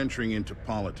 Nothing venturing into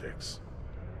politics.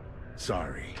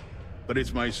 Sorry, but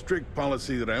it's my strict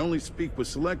policy that I only speak with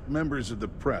select members of the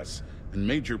press and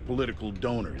major political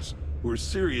donors who are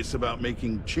serious about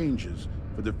making changes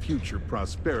for the future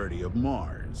prosperity of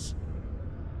Mars.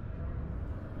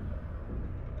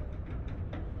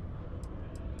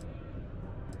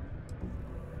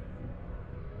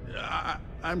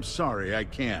 I'm sorry, I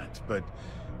can't, but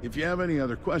if you have any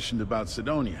other questions about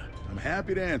Sidonia, I'm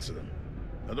happy to answer them.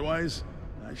 Otherwise,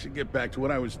 I should get back to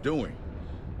what I was doing.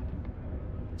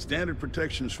 Standard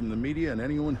protections from the media and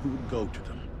anyone who would go to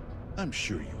them. I'm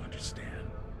sure you understand.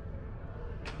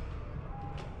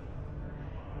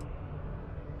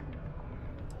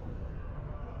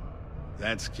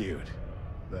 That's cute,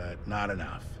 but not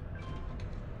enough.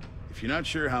 If you're not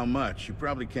sure how much, you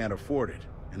probably can't afford it.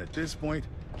 And at this point,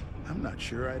 I'm not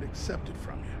sure I'd accept it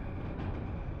from you.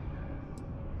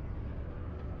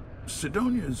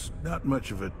 Sidonia's not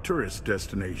much of a tourist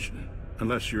destination,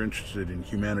 unless you're interested in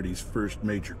humanity's first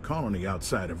major colony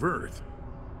outside of Earth.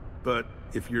 But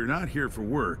if you're not here for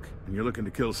work, and you're looking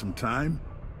to kill some time,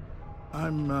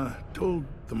 I'm told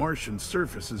the Martian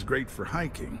surface is great for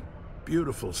hiking.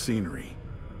 Beautiful scenery,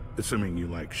 assuming you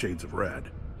like shades of red.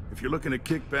 If you're looking to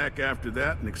kick back after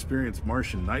that and experience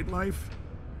Martian nightlife,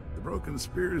 the Broken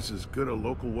Spear is as good a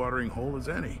local watering hole as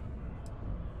any.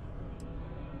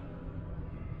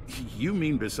 You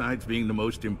mean besides being the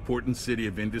most important city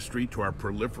of industry to our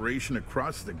proliferation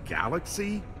across the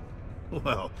galaxy?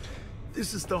 Well,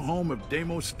 this is the home of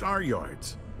Deimos Star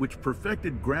Yards, which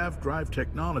perfected grav drive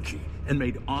technology and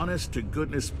made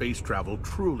honest-to-goodness space travel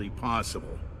truly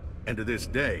possible. And to this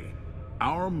day,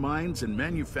 our mines and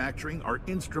manufacturing are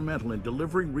instrumental in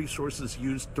delivering resources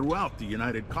used throughout the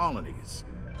United Colonies.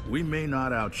 We may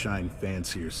not outshine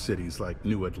fancier cities like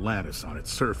New Atlantis on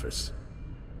its surface,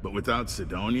 but without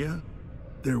Sidonia,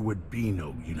 there would be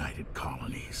no United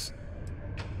Colonies.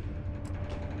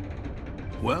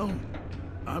 Well,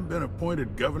 I've been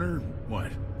appointed governor,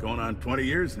 what, going on 20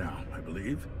 years now, I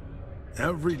believe.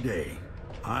 Every day,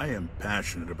 I am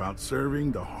passionate about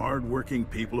serving the hard-working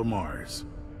people of Mars.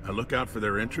 I look out for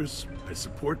their interests, I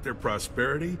support their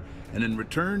prosperity, and in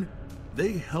return,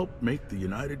 they help make the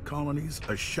United Colonies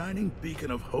a shining beacon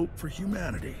of hope for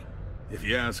humanity. If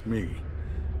you ask me,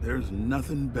 there's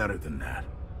nothing better than that.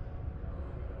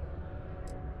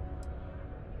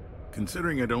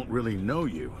 Considering I don't really know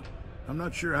you, I'm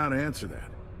not sure how to answer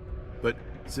that. But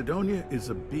Sidonia is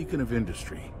a beacon of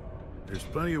industry. There's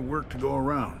plenty of work to go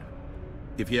around.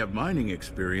 If you have mining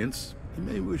experience, you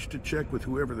may wish to check with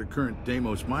whoever the current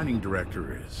Deimos mining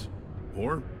director is.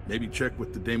 Or maybe check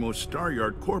with the Deimos Star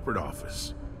Yard corporate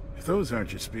office. If those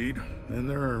aren't your speed, then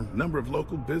there are a number of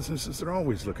local businesses that are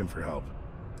always looking for help.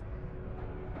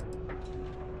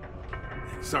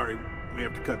 Sorry, we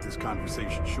have to cut this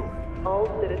conversation short. All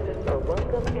citizens are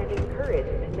welcome and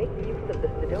encouraged to make use of the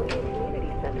Sidonia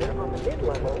Community Center on the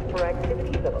mid-level for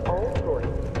activities of all sorts.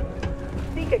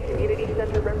 Seek a community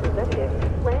center representative to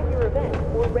plan your event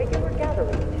or regular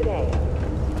gathering today.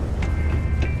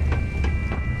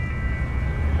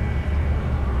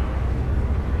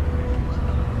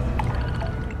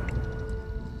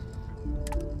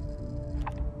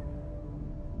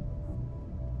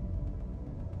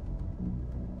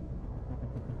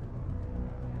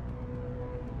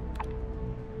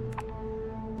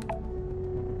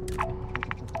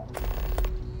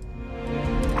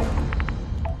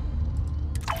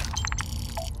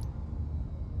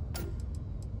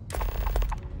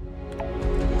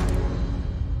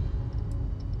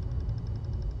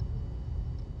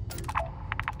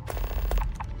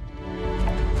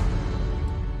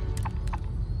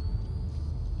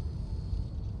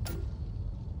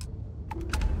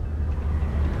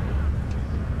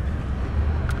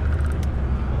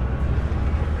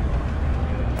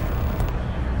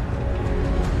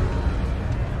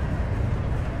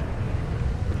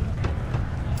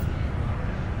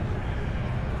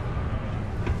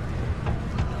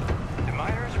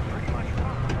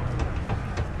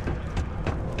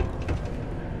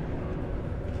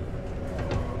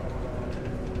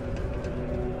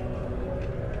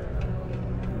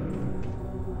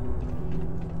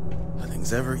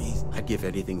 Ever easy. I'd give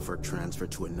anything for a transfer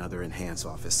to another enhance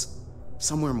office.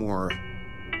 Somewhere more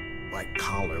like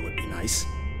Collar would be nice.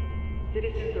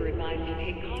 Citizens are advised to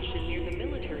take caution near the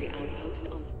military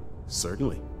outpost on...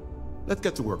 Certainly. Let's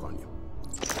get to work on you.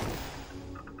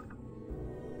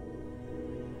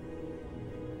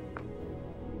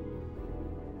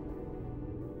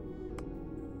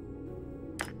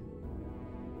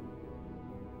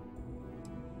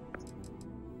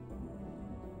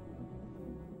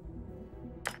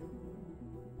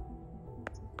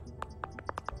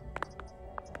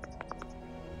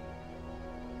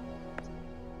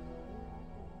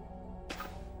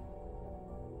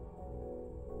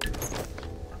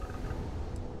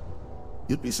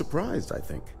 You'd be surprised, I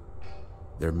think.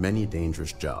 There are many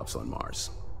dangerous jobs on Mars.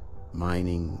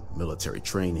 Mining, military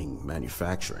training,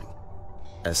 manufacturing.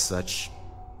 As such,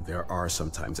 there are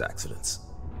sometimes accidents.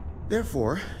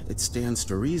 Therefore, it stands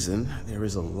to reason there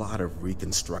is a lot of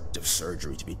reconstructive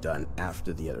surgery to be done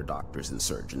after the other doctors and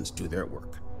surgeons do their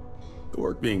work. The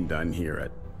work being done here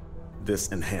at this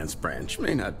enhanced branch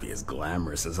may not be as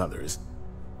glamorous as others,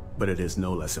 but it is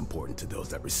no less important to those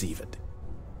that receive it.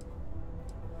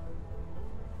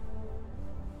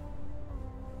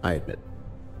 I admit,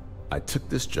 I took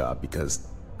this job because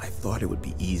I thought it would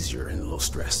be easier and low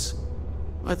stress.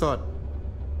 I thought,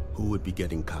 who would be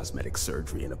getting cosmetic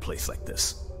surgery in a place like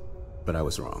this? But I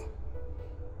was wrong.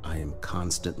 I am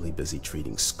constantly busy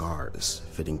treating scars,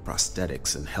 fitting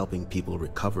prosthetics, and helping people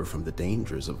recover from the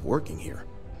dangers of working here.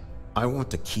 I want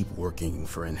to keep working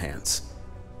for Enhance,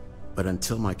 but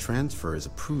until my transfer is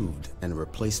approved and a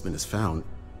replacement is found,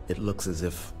 it looks as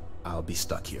if I'll be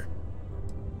stuck here.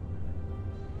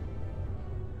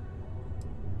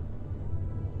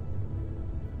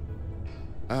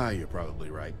 You're probably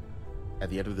right. At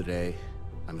the end of the day,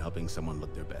 I'm helping someone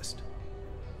look their best.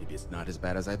 Maybe it's not as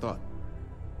bad as I thought.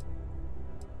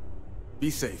 Be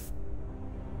safe.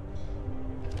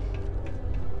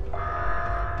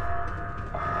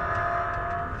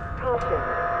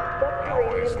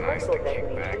 Always nice to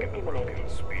kick back at the broken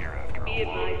spear after a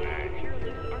long day.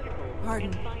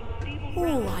 Pardon?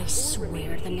 Oh, I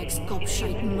swear the next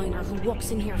gobshite miner who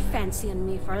walks in here fancying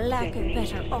me for lack of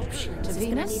better options is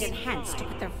gonna need Enhanced to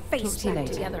put their face back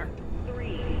together.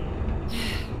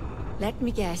 Let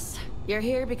me guess. You're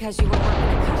here because you were working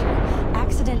a cutter,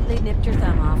 accidentally nipped your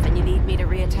thumb off, and you need me to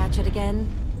reattach it again?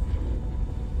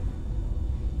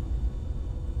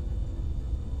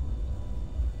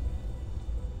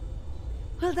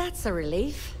 Well, that's a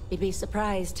relief. You'd be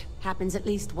surprised. Happens at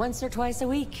least once or twice a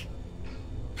week.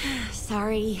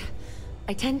 Sorry.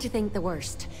 I tend to think the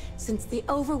worst, since the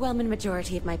overwhelming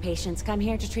majority of my patients come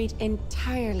here to treat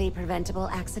entirely preventable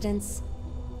accidents.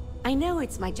 I know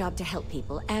it's my job to help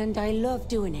people, and I love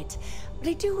doing it, but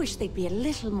I do wish they'd be a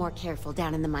little more careful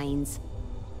down in the mines.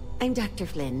 I'm Dr.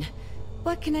 Flynn.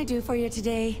 What can I do for you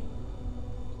today?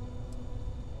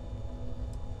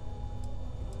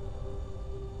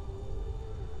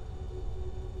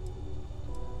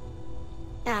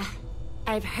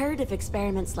 I've heard of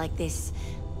experiments like this.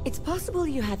 It's possible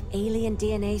you have alien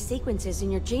DNA sequences in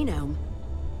your genome.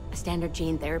 A standard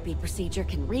gene therapy procedure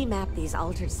can remap these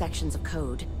altered sections of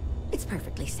code. It's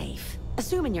perfectly safe,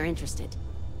 assuming you're interested.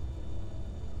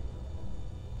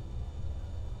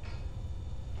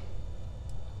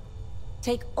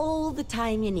 Take all the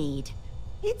time you need.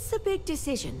 It's a big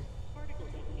decision.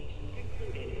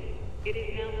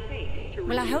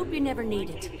 Well, I hope you never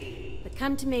need it. But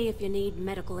come to me if you need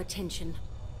medical attention.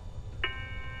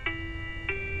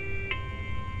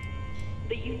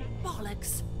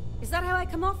 Bollocks. Is that how I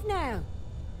come off now?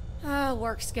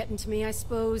 Work's getting to me, I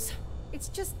suppose. It's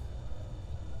just...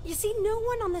 You see, no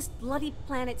one on this bloody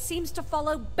planet seems to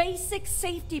follow basic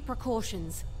safety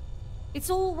precautions. It's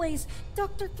always,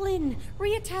 Dr. Flynn,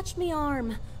 reattach me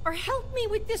arm, or help me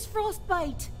with this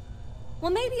frostbite.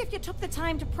 Well, maybe if you took the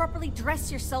time to properly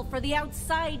dress yourself for the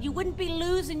outside, you wouldn't be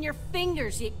losing your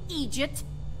fingers, you idiot.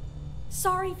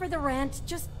 Sorry for the rant,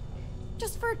 just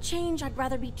for a change, I'd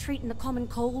rather be treating the common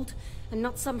cold, and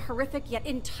not some horrific yet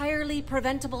entirely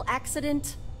preventable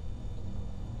accident.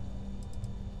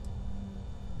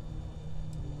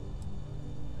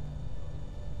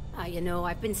 You know,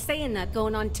 I've been saying that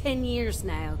going on 10 years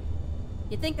now.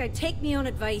 You'd think I'd take me own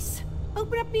advice,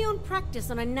 open up my own practice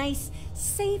on a nice,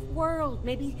 safe world,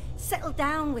 maybe settle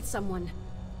down with someone.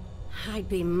 I'd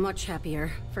be much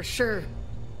happier, for sure.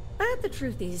 But the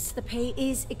truth is, the pay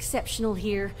is exceptional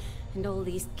here, and all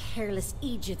these careless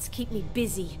idiots keep me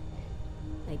busy.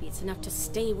 Maybe it's enough to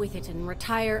stay with it and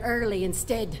retire early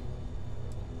instead.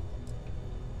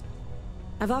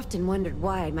 I've often wondered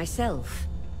why myself.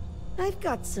 I've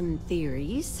got some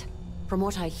theories. From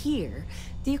what I hear,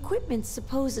 the equipment's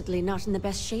supposedly not in the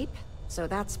best shape, so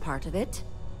that's part of it.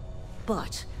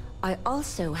 But I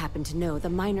also happen to know the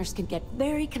miners can get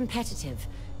very competitive,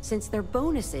 since their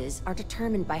bonuses are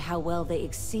determined by how well they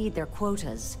exceed their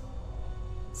quotas.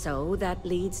 So that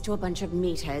leads to a bunch of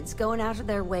meatheads going out of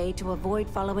their way to avoid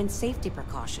following safety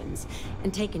precautions,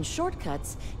 and taking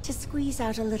shortcuts to squeeze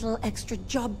out a little extra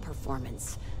job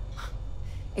performance.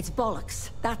 It's bollocks,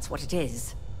 that's what it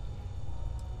is.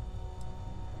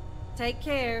 Take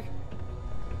care.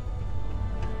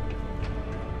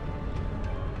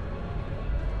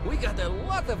 We got a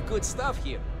lot of good stuff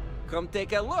here. Come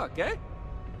take a look, eh?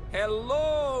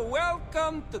 Hello,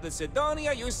 welcome to the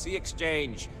Sidonia UC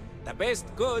Exchange. The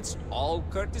best goods, all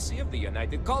courtesy of the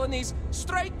United Colonies,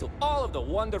 straight to all of the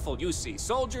wonderful UC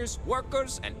soldiers,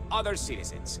 workers, and other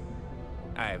citizens.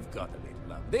 I've got a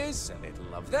little of this, a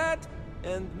little of that,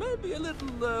 and maybe a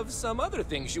little of some other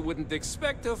things you wouldn't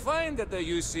expect to find at the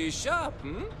UC shop,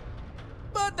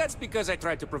 But that's because I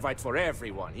try to provide for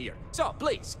everyone here. So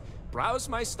please, browse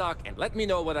my stock and let me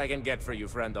know what I can get for you,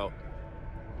 friendo.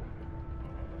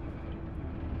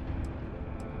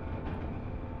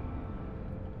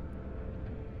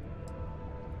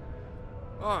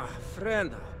 Oh,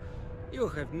 friendo, you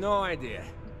have no idea.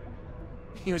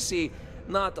 You see,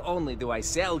 not only do I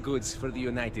sell goods for the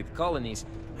United Colonies,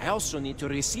 I also need to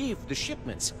receive the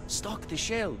shipments, stock the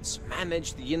shelves,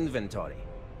 manage the inventory.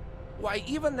 Why,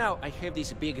 even now I have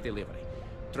this big delivery.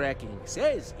 Tracking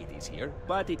says it is here,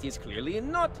 but it is clearly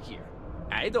not here.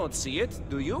 I don't see it,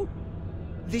 do you?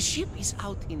 The ship is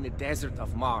out in the desert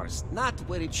of Mars, not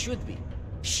where it should be.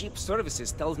 Ship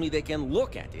services tells me they can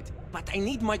look at it, but I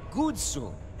need my goods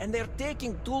soon, and they're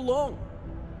taking too long.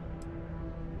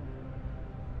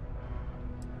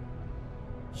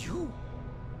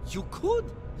 You could?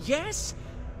 Yes?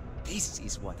 This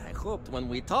is what I hoped when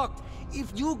we talked.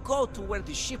 If you go to where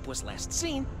the ship was last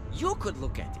seen, you could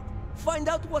look at it. Find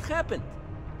out what happened.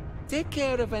 Take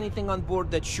care of anything on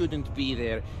board that shouldn't be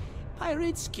there.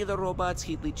 Pirates, killer robots,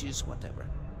 heat leeches, whatever.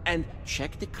 And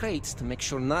check the crates to make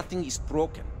sure nothing is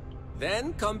broken.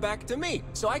 Then come back to me,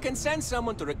 so I can send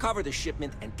someone to recover the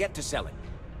shipment and get to selling.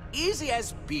 Easy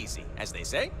as peasy, as they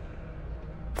say.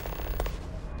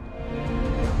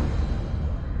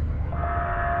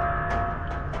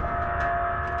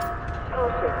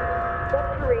 Caution.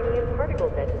 Subterranean particle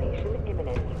detonation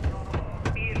imminent.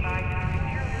 Be advised,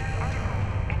 secure this article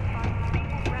and find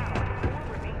stable ground or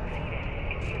remain seated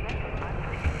in the event of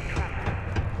unforeseen travel.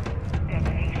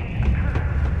 Detonation occurs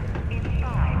in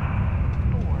 5,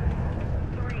 4,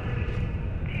 3,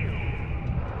 2,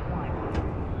 1.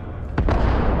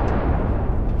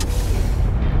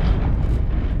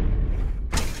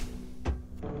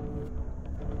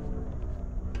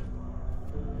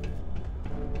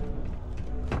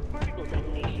 Particle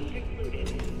detonation concluded.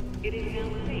 It is now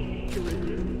safe to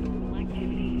resume normal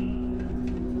activity.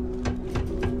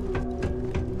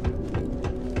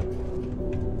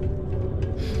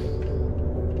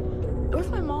 I wish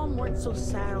my mom weren't so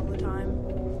sad all the time.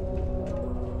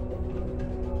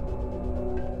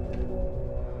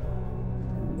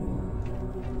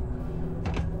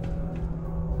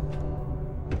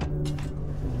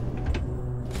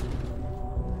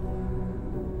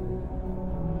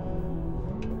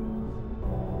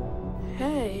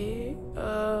 Hey,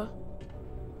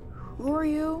 who are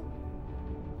you?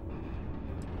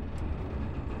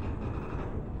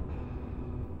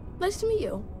 Nice to meet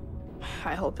you.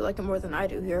 I hope you like it more than I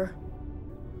do here.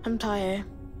 I'm Tae.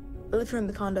 I live here in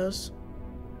the condos.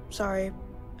 Sorry,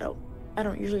 I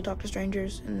don't usually talk to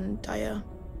strangers in Tae.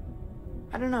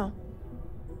 I don't know.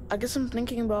 I guess I'm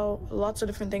thinking about lots of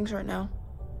different things right now.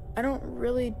 I don't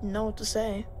really know what to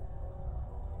say.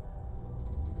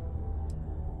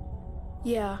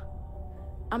 Yeah,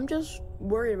 I'm just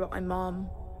worried about my mom.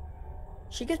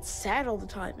 She gets sad all the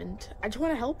time, and I just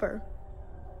want to help her.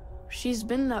 She's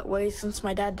been that way since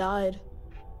my dad died.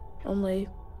 Only,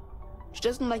 she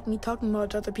doesn't like me talking about it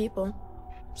to other people,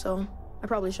 so I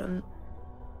probably shouldn't.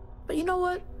 But you know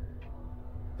what?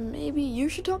 Maybe you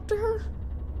should talk to her?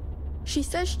 She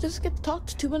says she doesn't get to talk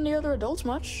to too many other adults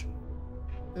much.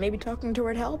 Maybe talking to her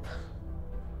would help?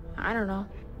 I don't know.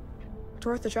 It's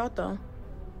worth a shot, though.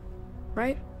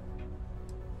 Right?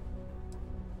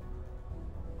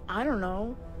 I don't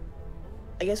know.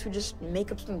 I guess we just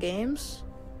make up some games?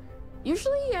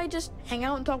 Usually I just hang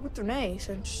out and talk with Renee,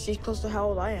 since she's close to how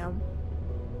old I am.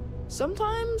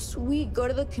 Sometimes we go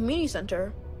to the community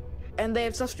center, and they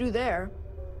have stuff to do there.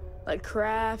 Like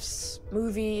crafts,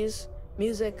 movies,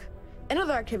 music, and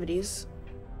other activities.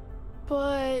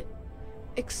 But,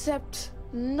 except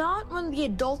not when the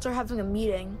adults are having a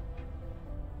meeting.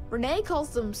 Renee calls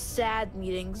them sad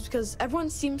meetings because everyone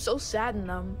seems so sad in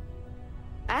them.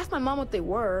 I asked my mom what they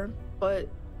were, but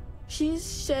she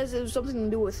says it was something to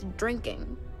do with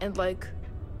drinking. And like,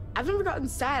 I've never gotten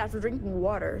sad after drinking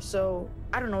water, so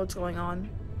I don't know what's going on.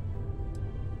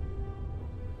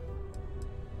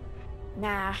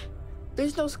 Nah,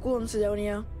 there's no school in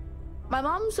Sidonia. My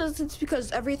mom says it's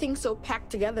because everything's so packed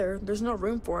together, there's no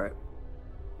room for it.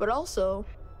 But also,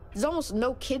 there's almost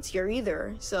no kids here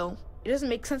either, so it doesn't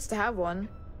make sense to have one.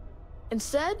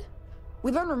 Instead,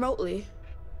 we learn remotely.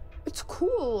 It's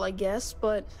cool, I guess,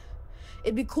 but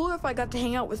it'd be cooler if I got to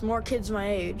hang out with more kids my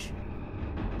age.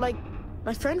 Like,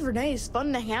 my friend Renee is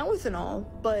fun to hang out with and all,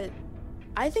 but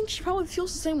I think she probably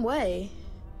feels the same way.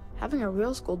 Having a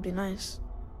real school would be nice.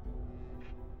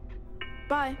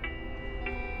 Bye.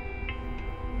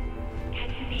 Have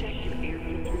you checked your air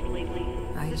filters lately?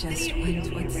 I just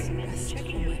went what's best for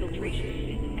my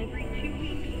filtration every 2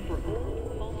 weeks for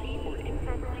old, faulty, or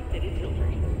improperly fitted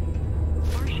filters.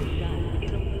 Martian dust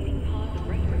is a leading cause of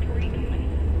respiratory illness.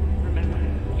 Remember,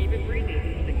 keep it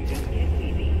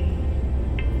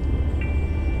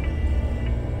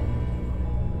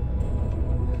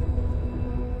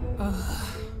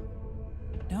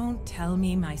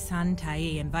my son Tai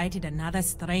invited another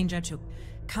stranger to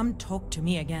come talk to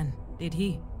me again, did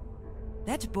he?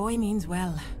 That boy means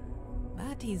well,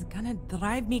 but he's gonna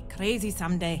drive me crazy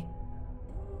someday.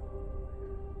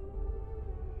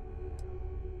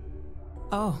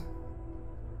 Oh,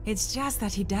 it's just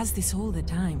that he does this all the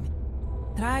time.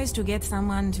 Tries to get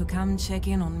someone to come check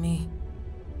in on me.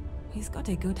 He's got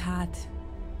a good heart,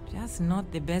 just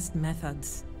not the best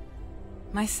methods.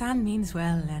 My son means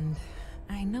well, and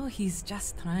I know he's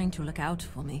just trying to look out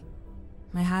for me.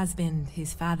 My husband,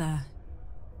 his father,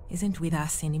 isn't with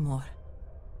us anymore.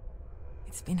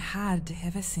 It's been hard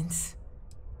ever since.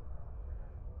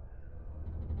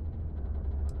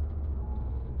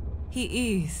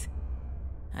 He is.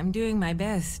 I'm doing my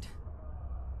best.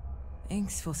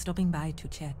 Thanks for stopping by to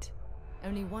chat.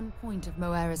 Only one point of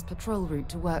Moera's patrol route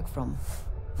to work from.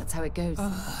 That's how it goes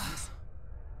sometimes.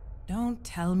 Don't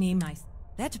tell me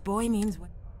that boy means what?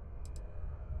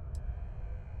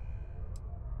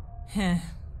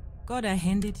 Gotta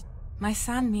hand it. My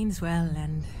son means well,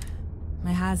 and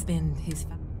my husband, his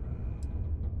father.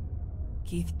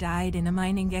 Keith died in a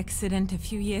mining accident a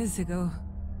few years ago.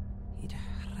 It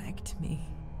wrecked me.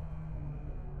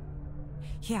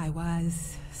 Here I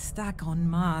was, stuck on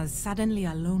Mars, suddenly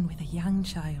alone with a young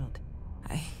child.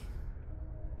 I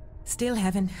still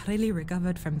haven't really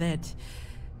recovered from that.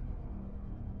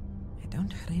 I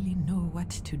don't really know what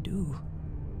to do.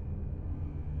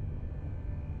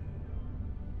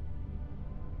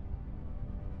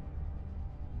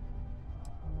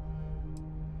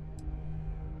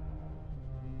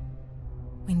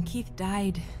 When Keith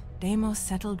died, Deimos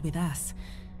settled with us.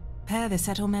 Per the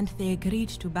settlement, they agreed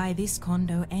to buy this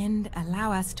condo and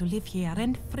allow us to live here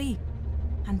rent-free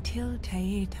until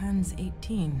Tae turns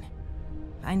 18.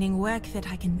 Finding work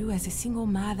that I can do as a single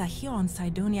mother here on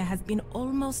Cydonia has been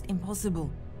almost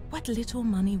impossible. What little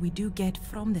money we do get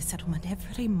from the settlement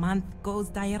every month goes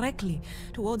directly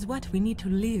towards what we need to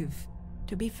live.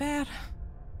 To be fair,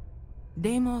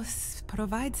 Deimos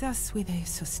provides us with a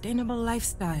sustainable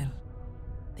lifestyle.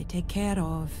 They take care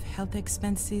of health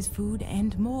expenses, food,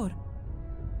 and more.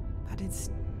 But it's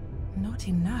not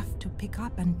enough to pick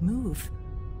up and move.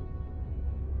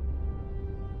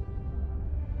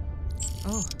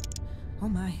 Oh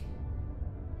my.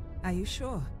 Are you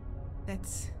sure?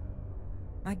 That's...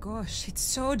 My gosh, it's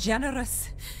so generous.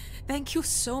 Thank you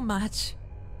so much.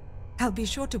 I'll be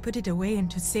sure to put it away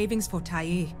into savings for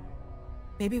Tae.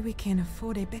 Maybe we can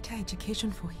afford a better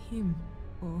education for him.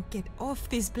 Or get off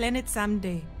this planet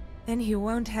someday. Then he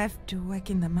won't have to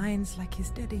work in the mines like his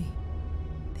daddy.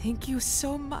 Thank you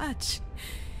so much.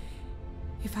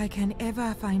 If I can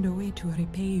ever find a way to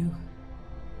repay you,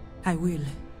 I will.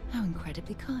 How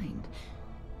incredibly kind.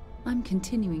 I'm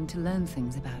continuing to learn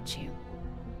things about you.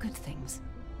 Good things.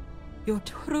 You're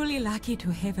truly lucky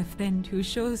to have a friend who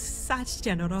shows such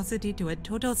generosity to a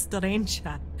total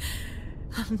stranger.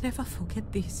 I'll never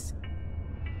forget this.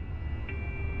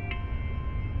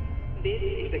 This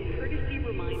is a courtesy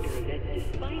reminder that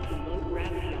despite the low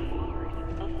gravity on Mars,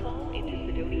 a fall into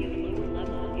Sidonia's lower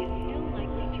levels